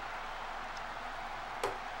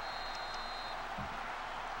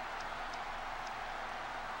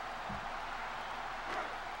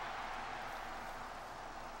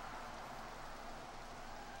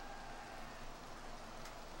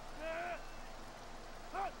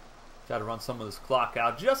 Got to run some of this clock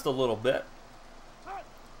out just a little bit.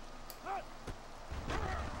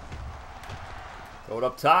 Throw it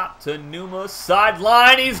up top to Numa,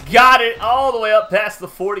 sideline. He's got it all the way up past the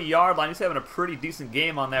 40-yard line. He's having a pretty decent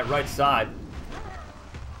game on that right side.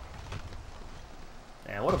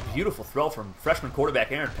 And what a beautiful throw from freshman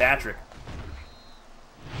quarterback Aaron Patrick.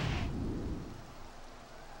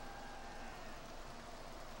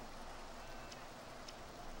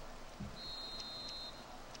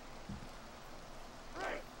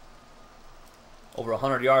 Over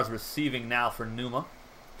 100 yards receiving now for Numa.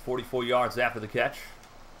 44 yards after the catch.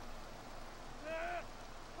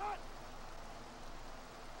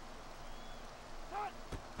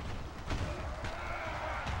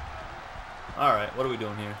 All right, what are we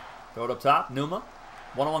doing here? Throw it up top, Numa.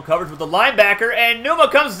 One-on-one coverage with the linebacker, and Numa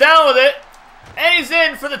comes down with it. And he's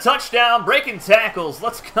in for the touchdown, breaking tackles.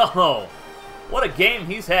 Let's go. What a game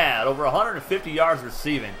he's had. Over 150 yards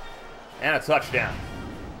receiving. And a touchdown.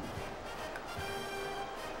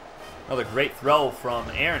 Another great throw from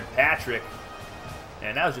Aaron Patrick.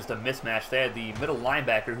 And that was just a mismatch. They had the middle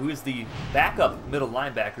linebacker, who is the backup middle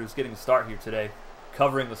linebacker, who's getting a start here today,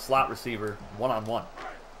 covering the slot receiver one-on-one.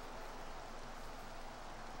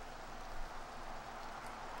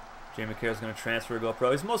 Jay McCare's going to transfer, go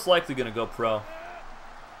pro. He's most likely going to go pro.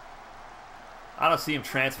 I don't see him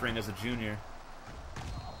transferring as a junior.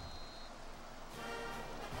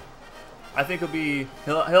 I think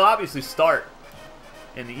he'll obviously start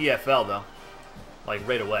in the EFL, though, like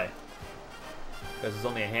right away, because there's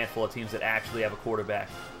only a handful of teams that actually have a quarterback.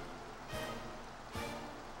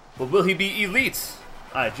 But will he be elite?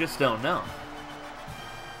 I just don't know.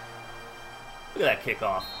 Look at that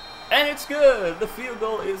kickoff. And it's good. The field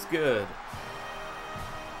goal is good.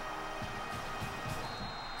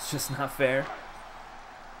 It's just not fair.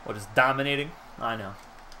 What is dominating? I know.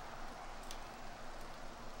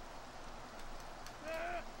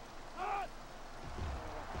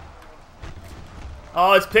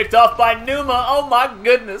 Oh, it's picked off by Numa. Oh, my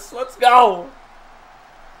goodness. Let's go.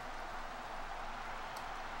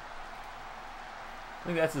 I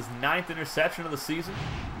think that's his 9th interception of the season.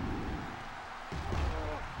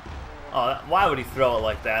 Oh, why would he throw it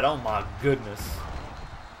like that? Oh, my goodness.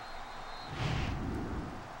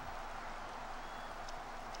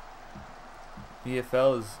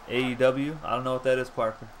 EFL is AEW. I don't know what that is,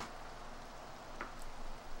 Parker.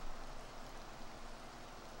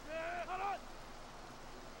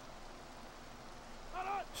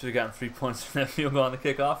 Should have gotten 3 points from that field goal on the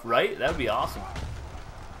kickoff, right? That would be awesome.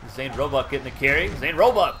 Zane Roebuck getting the carry. Zane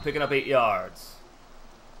Roebuck picking up 8 yards.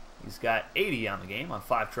 He's got 80 on the game on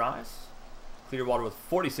 5 tries. Clearwater with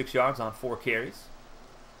 46 yards on 4 carries.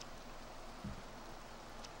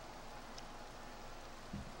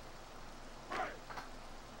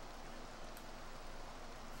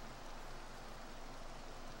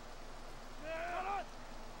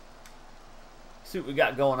 See what we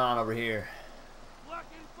got going on over here.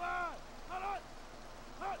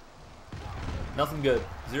 Nothing good.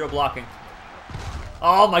 0 blocking.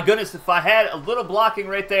 Oh my goodness, if I had a little blocking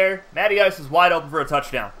right there, Matty Ice is wide open for a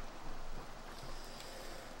touchdown.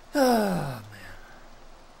 Oh, man.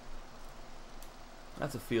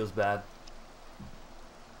 That's what feels bad.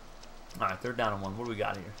 Alright, 3rd down and 1. What do we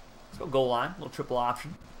got here? Let's go goal line. A little triple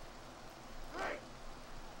option.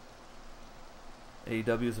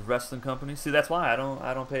 AEW is a wrestling company. See, that's why I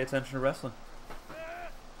don't pay attention to wrestling.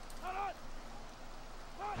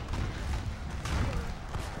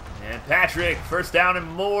 And Patrick, 1st down and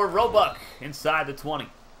more. Roebuck inside the 20.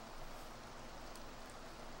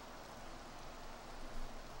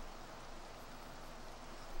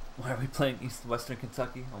 Why are we playing East Western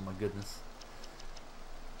Kentucky? Oh my goodness.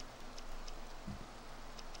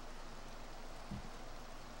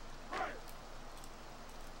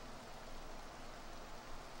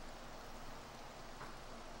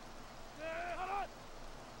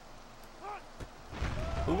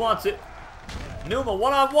 Who wants it? Numa,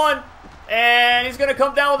 1-on-1. And he's going to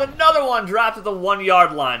come down with another one. Dropped at the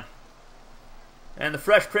 1-yard line. And the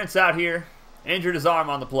Fresh Prince out here injured his arm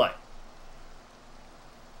on the play.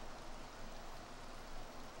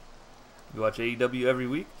 You watch AEW every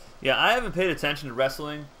week? Yeah, I haven't paid attention to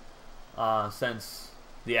wrestling since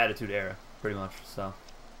the Attitude Era, pretty much. So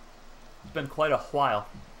it's been quite a while.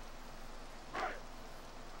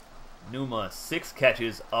 Numa, 6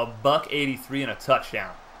 catches, a $183 and a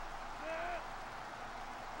touchdown.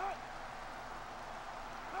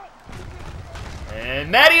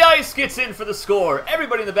 And Matty Ice gets in for the score.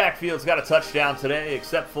 Everybody in the backfield's got a touchdown today,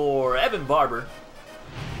 except for Evan Barber,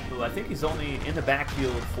 who I think he's only in the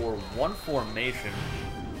backfield for 1 formation.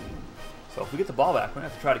 So if we get the ball back, we're going to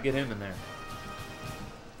have to try to get him in there.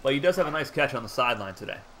 But he does have a nice catch on the sideline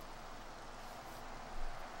today.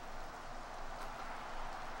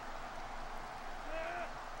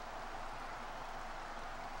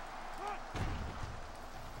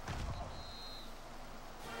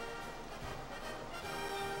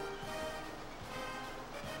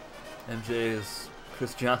 MJ is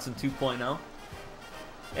Chris Johnson 2.0.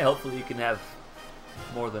 Yeah, hopefully he can have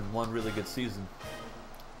more than one really good season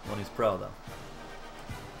when he's pro, though.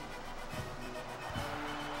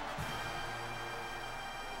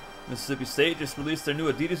 Mississippi State just released their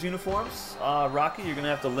new Adidas uniforms. Rocky, you're going to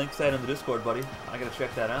have to link that in the Discord, buddy. I got to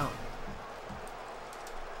check that out.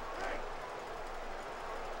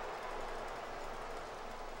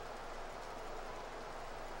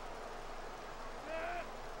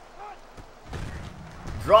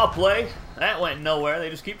 Draw play. That went nowhere. They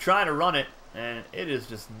just keep trying to run it, and it is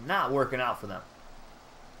just not working out for them.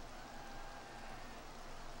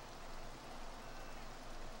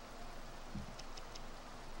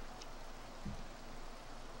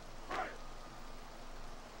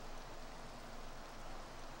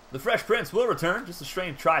 The Fresh Prince will return. Just a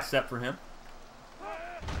strained tricep for him.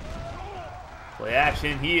 Play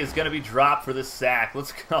action. He is going to be dropped for this sack.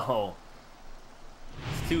 Let's go.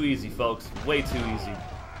 It's too easy, folks. Way too easy.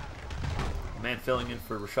 Man filling in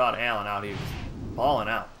for Rashad Allen out here. Just balling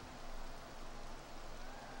out.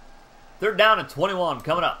 3rd down and 21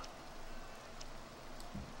 coming up.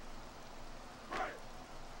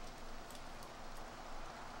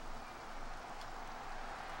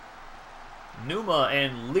 Numa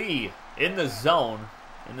and Lee in the zone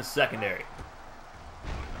in the secondary.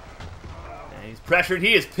 And he's pressured.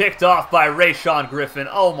 He is picked off by Rayshawn Griffin.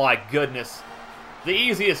 Oh my goodness. The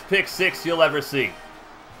easiest pick six you'll ever see.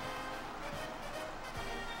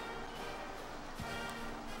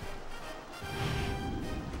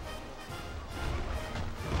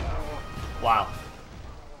 Wow.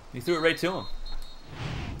 He threw it right to him.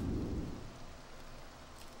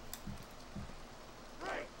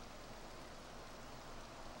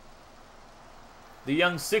 The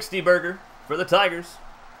young 60 burger for the Tigers.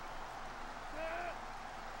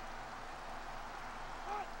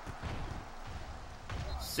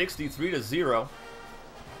 $63-0.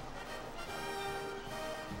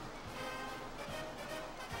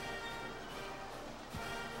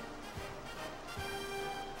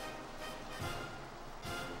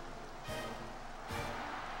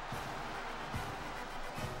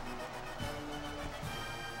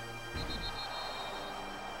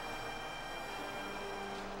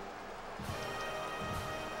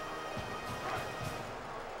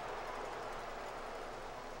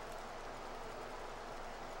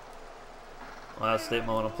 Ohio State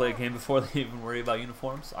might want to play a game before they even worry about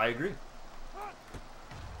uniforms. I agree.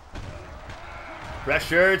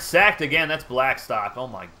 Pressured, sacked again. That's Blackstock. Oh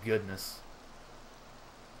my goodness.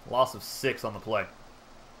 Loss of 6 on the play.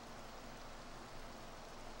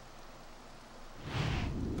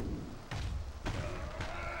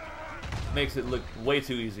 Makes it look way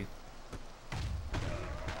too easy.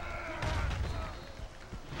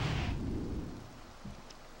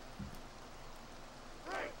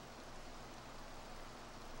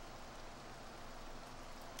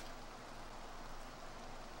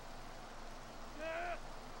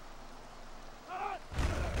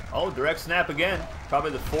 Oh, direct snap again.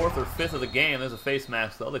 Probably the 4th or 5th of the game. There's a face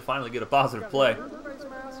mask, though. They finally get a positive play.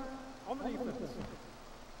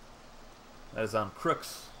 That is on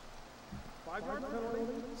Crooks. 5-yard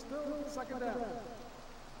penalty, still second down.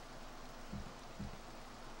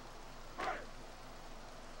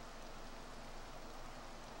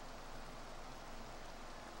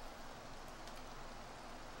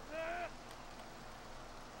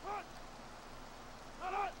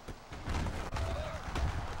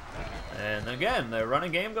 And again, the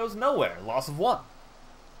running game goes nowhere. Loss of 1.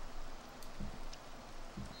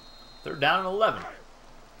 3rd down and 11.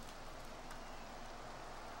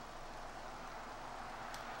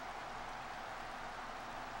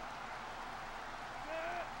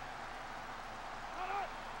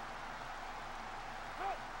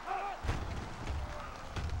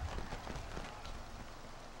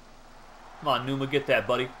 Come on, Numa, get that,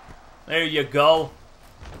 buddy. There you go.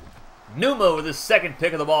 Numa with his 2nd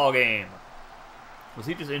pick of the ball game. Was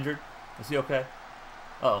he just injured? Is he okay?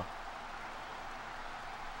 Uh-oh.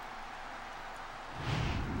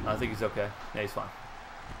 I think he's okay. Yeah, he's fine.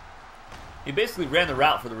 He basically ran the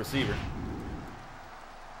route for the receiver.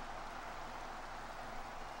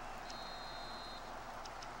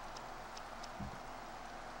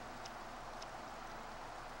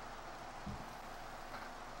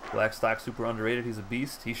 Blackstock, super underrated. He's a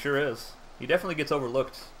beast. He sure is. He definitely gets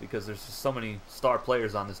overlooked because there's just so many star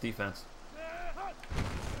players on this defense.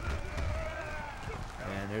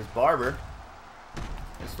 And there's Barber.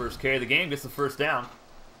 His first carry of the game, gets the 1st down.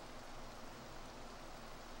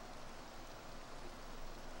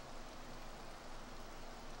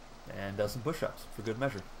 And does some push-ups for good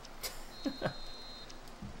measure.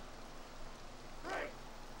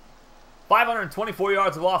 524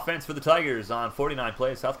 yards of offense for the Tigers on 49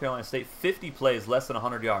 plays. South Carolina State, 50 plays, less than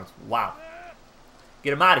 100 yards. Wow.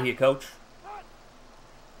 Get him out of here, coach.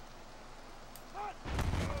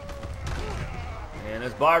 And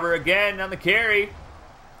there's Barber again on the carry.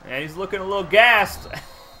 And he's looking a little gassed.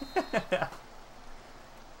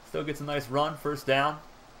 Still gets a nice run, 1st down.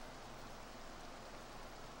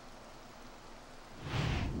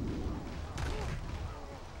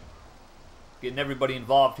 Getting everybody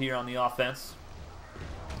involved here on the offense.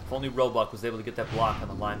 If only Roebuck was able to get that block on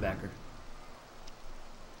the linebacker.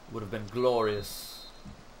 Would have been glorious.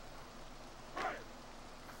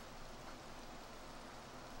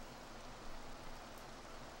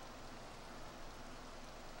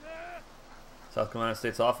 South Carolina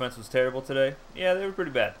State's offense was terrible today. Yeah, they were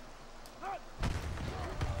pretty bad.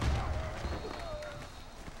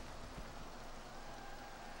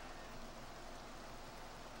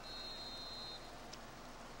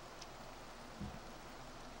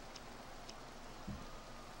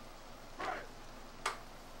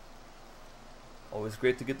 Always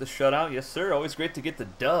great to get the shutout. Yes, sir. Always great to get the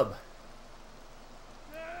dub.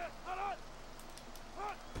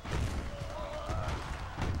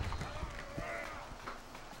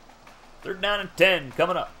 Third down and 10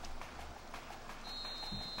 coming up.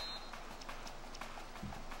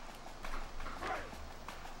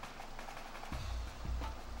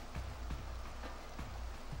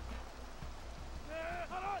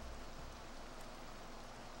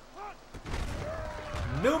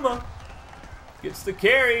 Numa gets the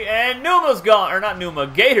carry, and Numa's gone. Or not Numa,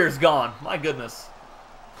 Gator's gone. My goodness.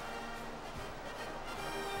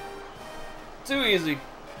 Too easy.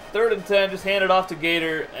 3rd and 10, just hand it off to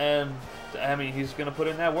Gator, and I mean, he's going to put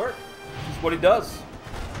in that work. That's what he does.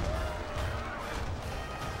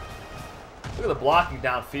 Look at the blocking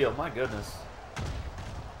downfield. My goodness.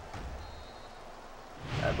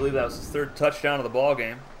 I believe that was his 3rd touchdown of the ball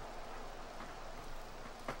game.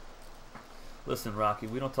 Listen, Rocky,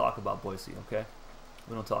 we don't talk about Boise, okay?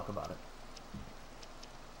 We don't talk about it.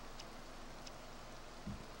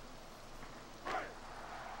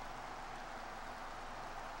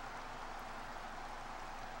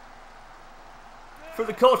 For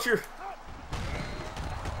the culture.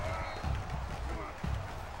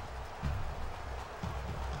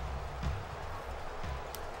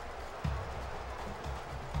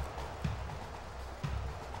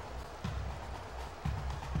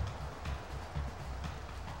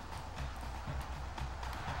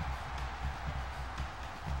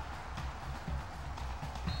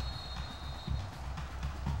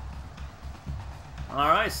 All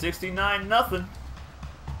right, 69-0.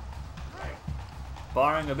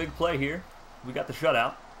 Barring a big play here, we got the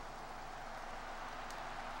shutout.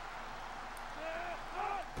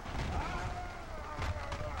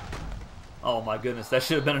 Oh my goodness, that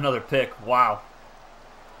should have been another pick. Wow.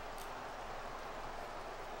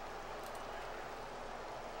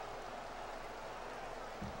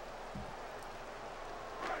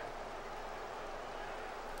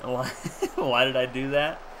 Why did I do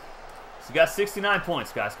that? So you got 69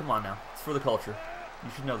 points, guys. Come on now. It's for the culture. You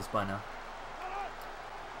should know this by now.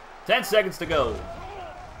 10 seconds to go.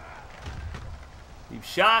 Deep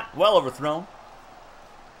shot. Well overthrown.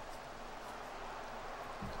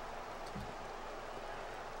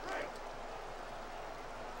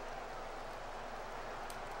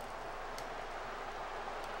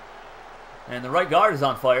 And the right guard is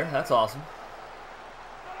on fire. That's awesome.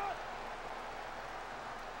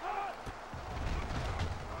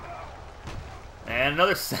 And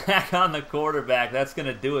another sack on the quarterback. That's going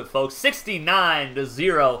to do it, folks.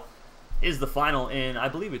 69-0 is the final in, I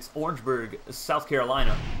believe it's Orangeburg, South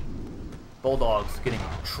Carolina. Bulldogs getting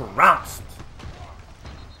trounced.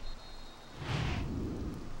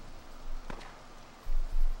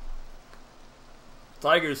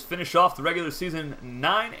 Tigers finish off the regular season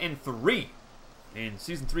 9-3 in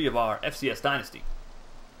Season 3 of our FCS Dynasty.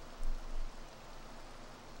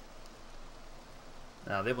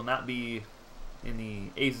 Now, they will not be in the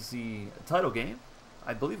ACC title game.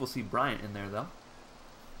 I believe we'll see Bryant in there, though.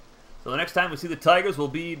 So the next time we see the Tigers will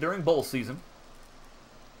be during bowl season.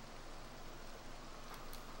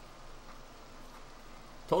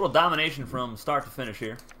 Total domination from start to finish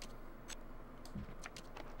here.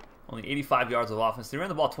 Only 85 yards of offense. They ran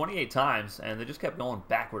the ball 28 times, and they just kept going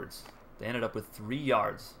backwards. They ended up with 3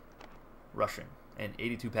 yards rushing and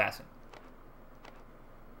 82 passing.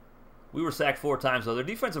 We were sacked 4 times, though. Their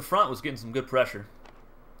defensive front was getting some good pressure.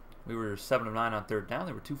 We were 7 of 9 on third down.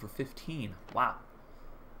 They were 2 for 15. Wow.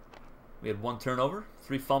 We had 1 turnover,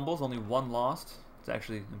 3 fumbles, only 1 lost. It's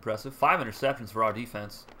actually impressive. 5 interceptions for our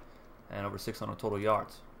defense, and over 600 total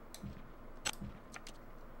yards.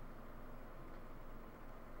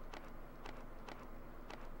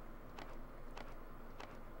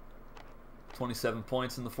 $27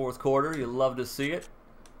 points in the fourth quarter. You love to see it.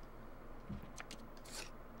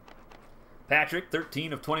 Patrick,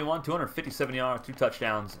 13 of 21, 257 yards, 2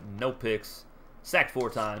 touchdowns, no picks, sacked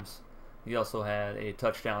 4 times. He also had a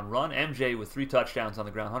touchdown run. MJ with 3 touchdowns on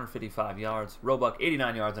the ground, 155 yards. Roebuck,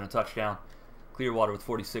 89 yards and a touchdown. Clearwater with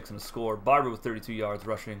 46 and a score. Barber with 32 yards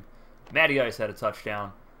rushing. Matty Ice had a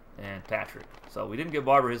touchdown. And Patrick. So we didn't give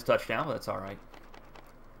Barber his touchdown, but that's all right.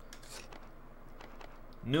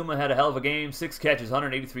 Numa had a hell of a game. 6 catches,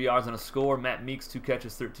 183 yards and a score. Matt Meeks, 2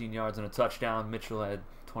 catches, 13 yards and a touchdown. Mitchell had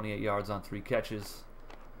 28 yards on 3 catches.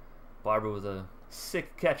 Barber with a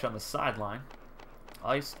sick catch on the sideline.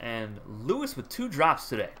 Ice and Lewis with 2 drops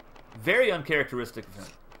today. Very uncharacteristic of him.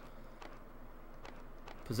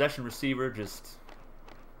 Possession receiver, just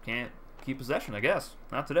can't keep possession, I guess.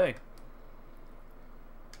 Not today.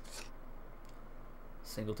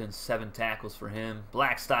 Singleton, 7 tackles for him.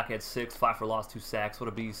 Blackstock had 6, 5 for loss, 2 sacks. What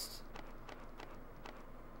a beast.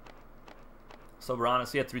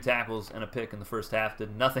 Soberanis, he had 3 tackles and a pick in the first half.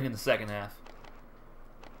 Did nothing in the second half.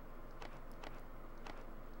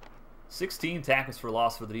 16 tackles for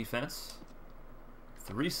loss for the defense.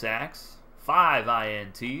 3 sacks. 5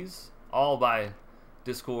 INTs. All by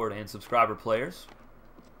Discord and subscriber players.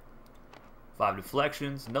 5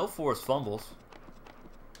 deflections. No forced fumbles.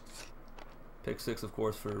 Pick 6, of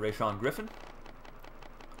course, for Rayshawn Griffin.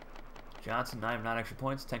 Johnson, 9 of 9 extra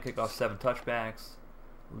points. 10 kickoffs, 7 touchbacks.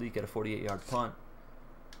 Leak at a 48-yard punt.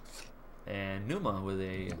 And Numa with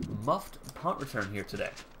a muffed punt return here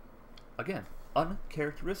today. Again,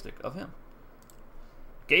 uncharacteristic of him.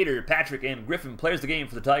 Gator, Patrick, and Griffin players of the game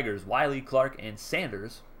for the Tigers. Wiley, Clark, and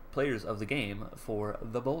Sanders players of the game for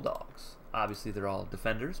the Bulldogs. Obviously, they're all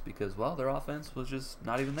defenders because, well, their offense was just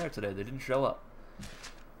not even there today. They didn't show up.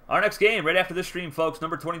 Our next game, right after this stream, folks,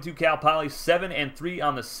 number 22 Cal Poly, 7-3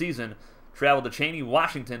 on the season. Traveled to Cheney,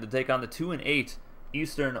 Washington to take on the 2-8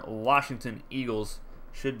 Eastern Washington Eagles.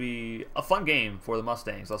 Should be a fun game for the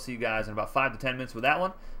Mustangs. I'll see you guys in about 5 to 10 minutes with that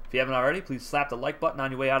one. If you haven't already, please slap the like button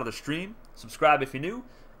on your way out of the stream. Subscribe if you're new.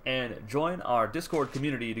 And join our Discord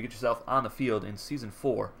community to get yourself on the field in Season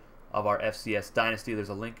 4 of our FCS Dynasty. There's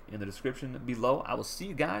a link in the description below. I will see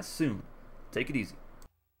you guys soon. Take it easy.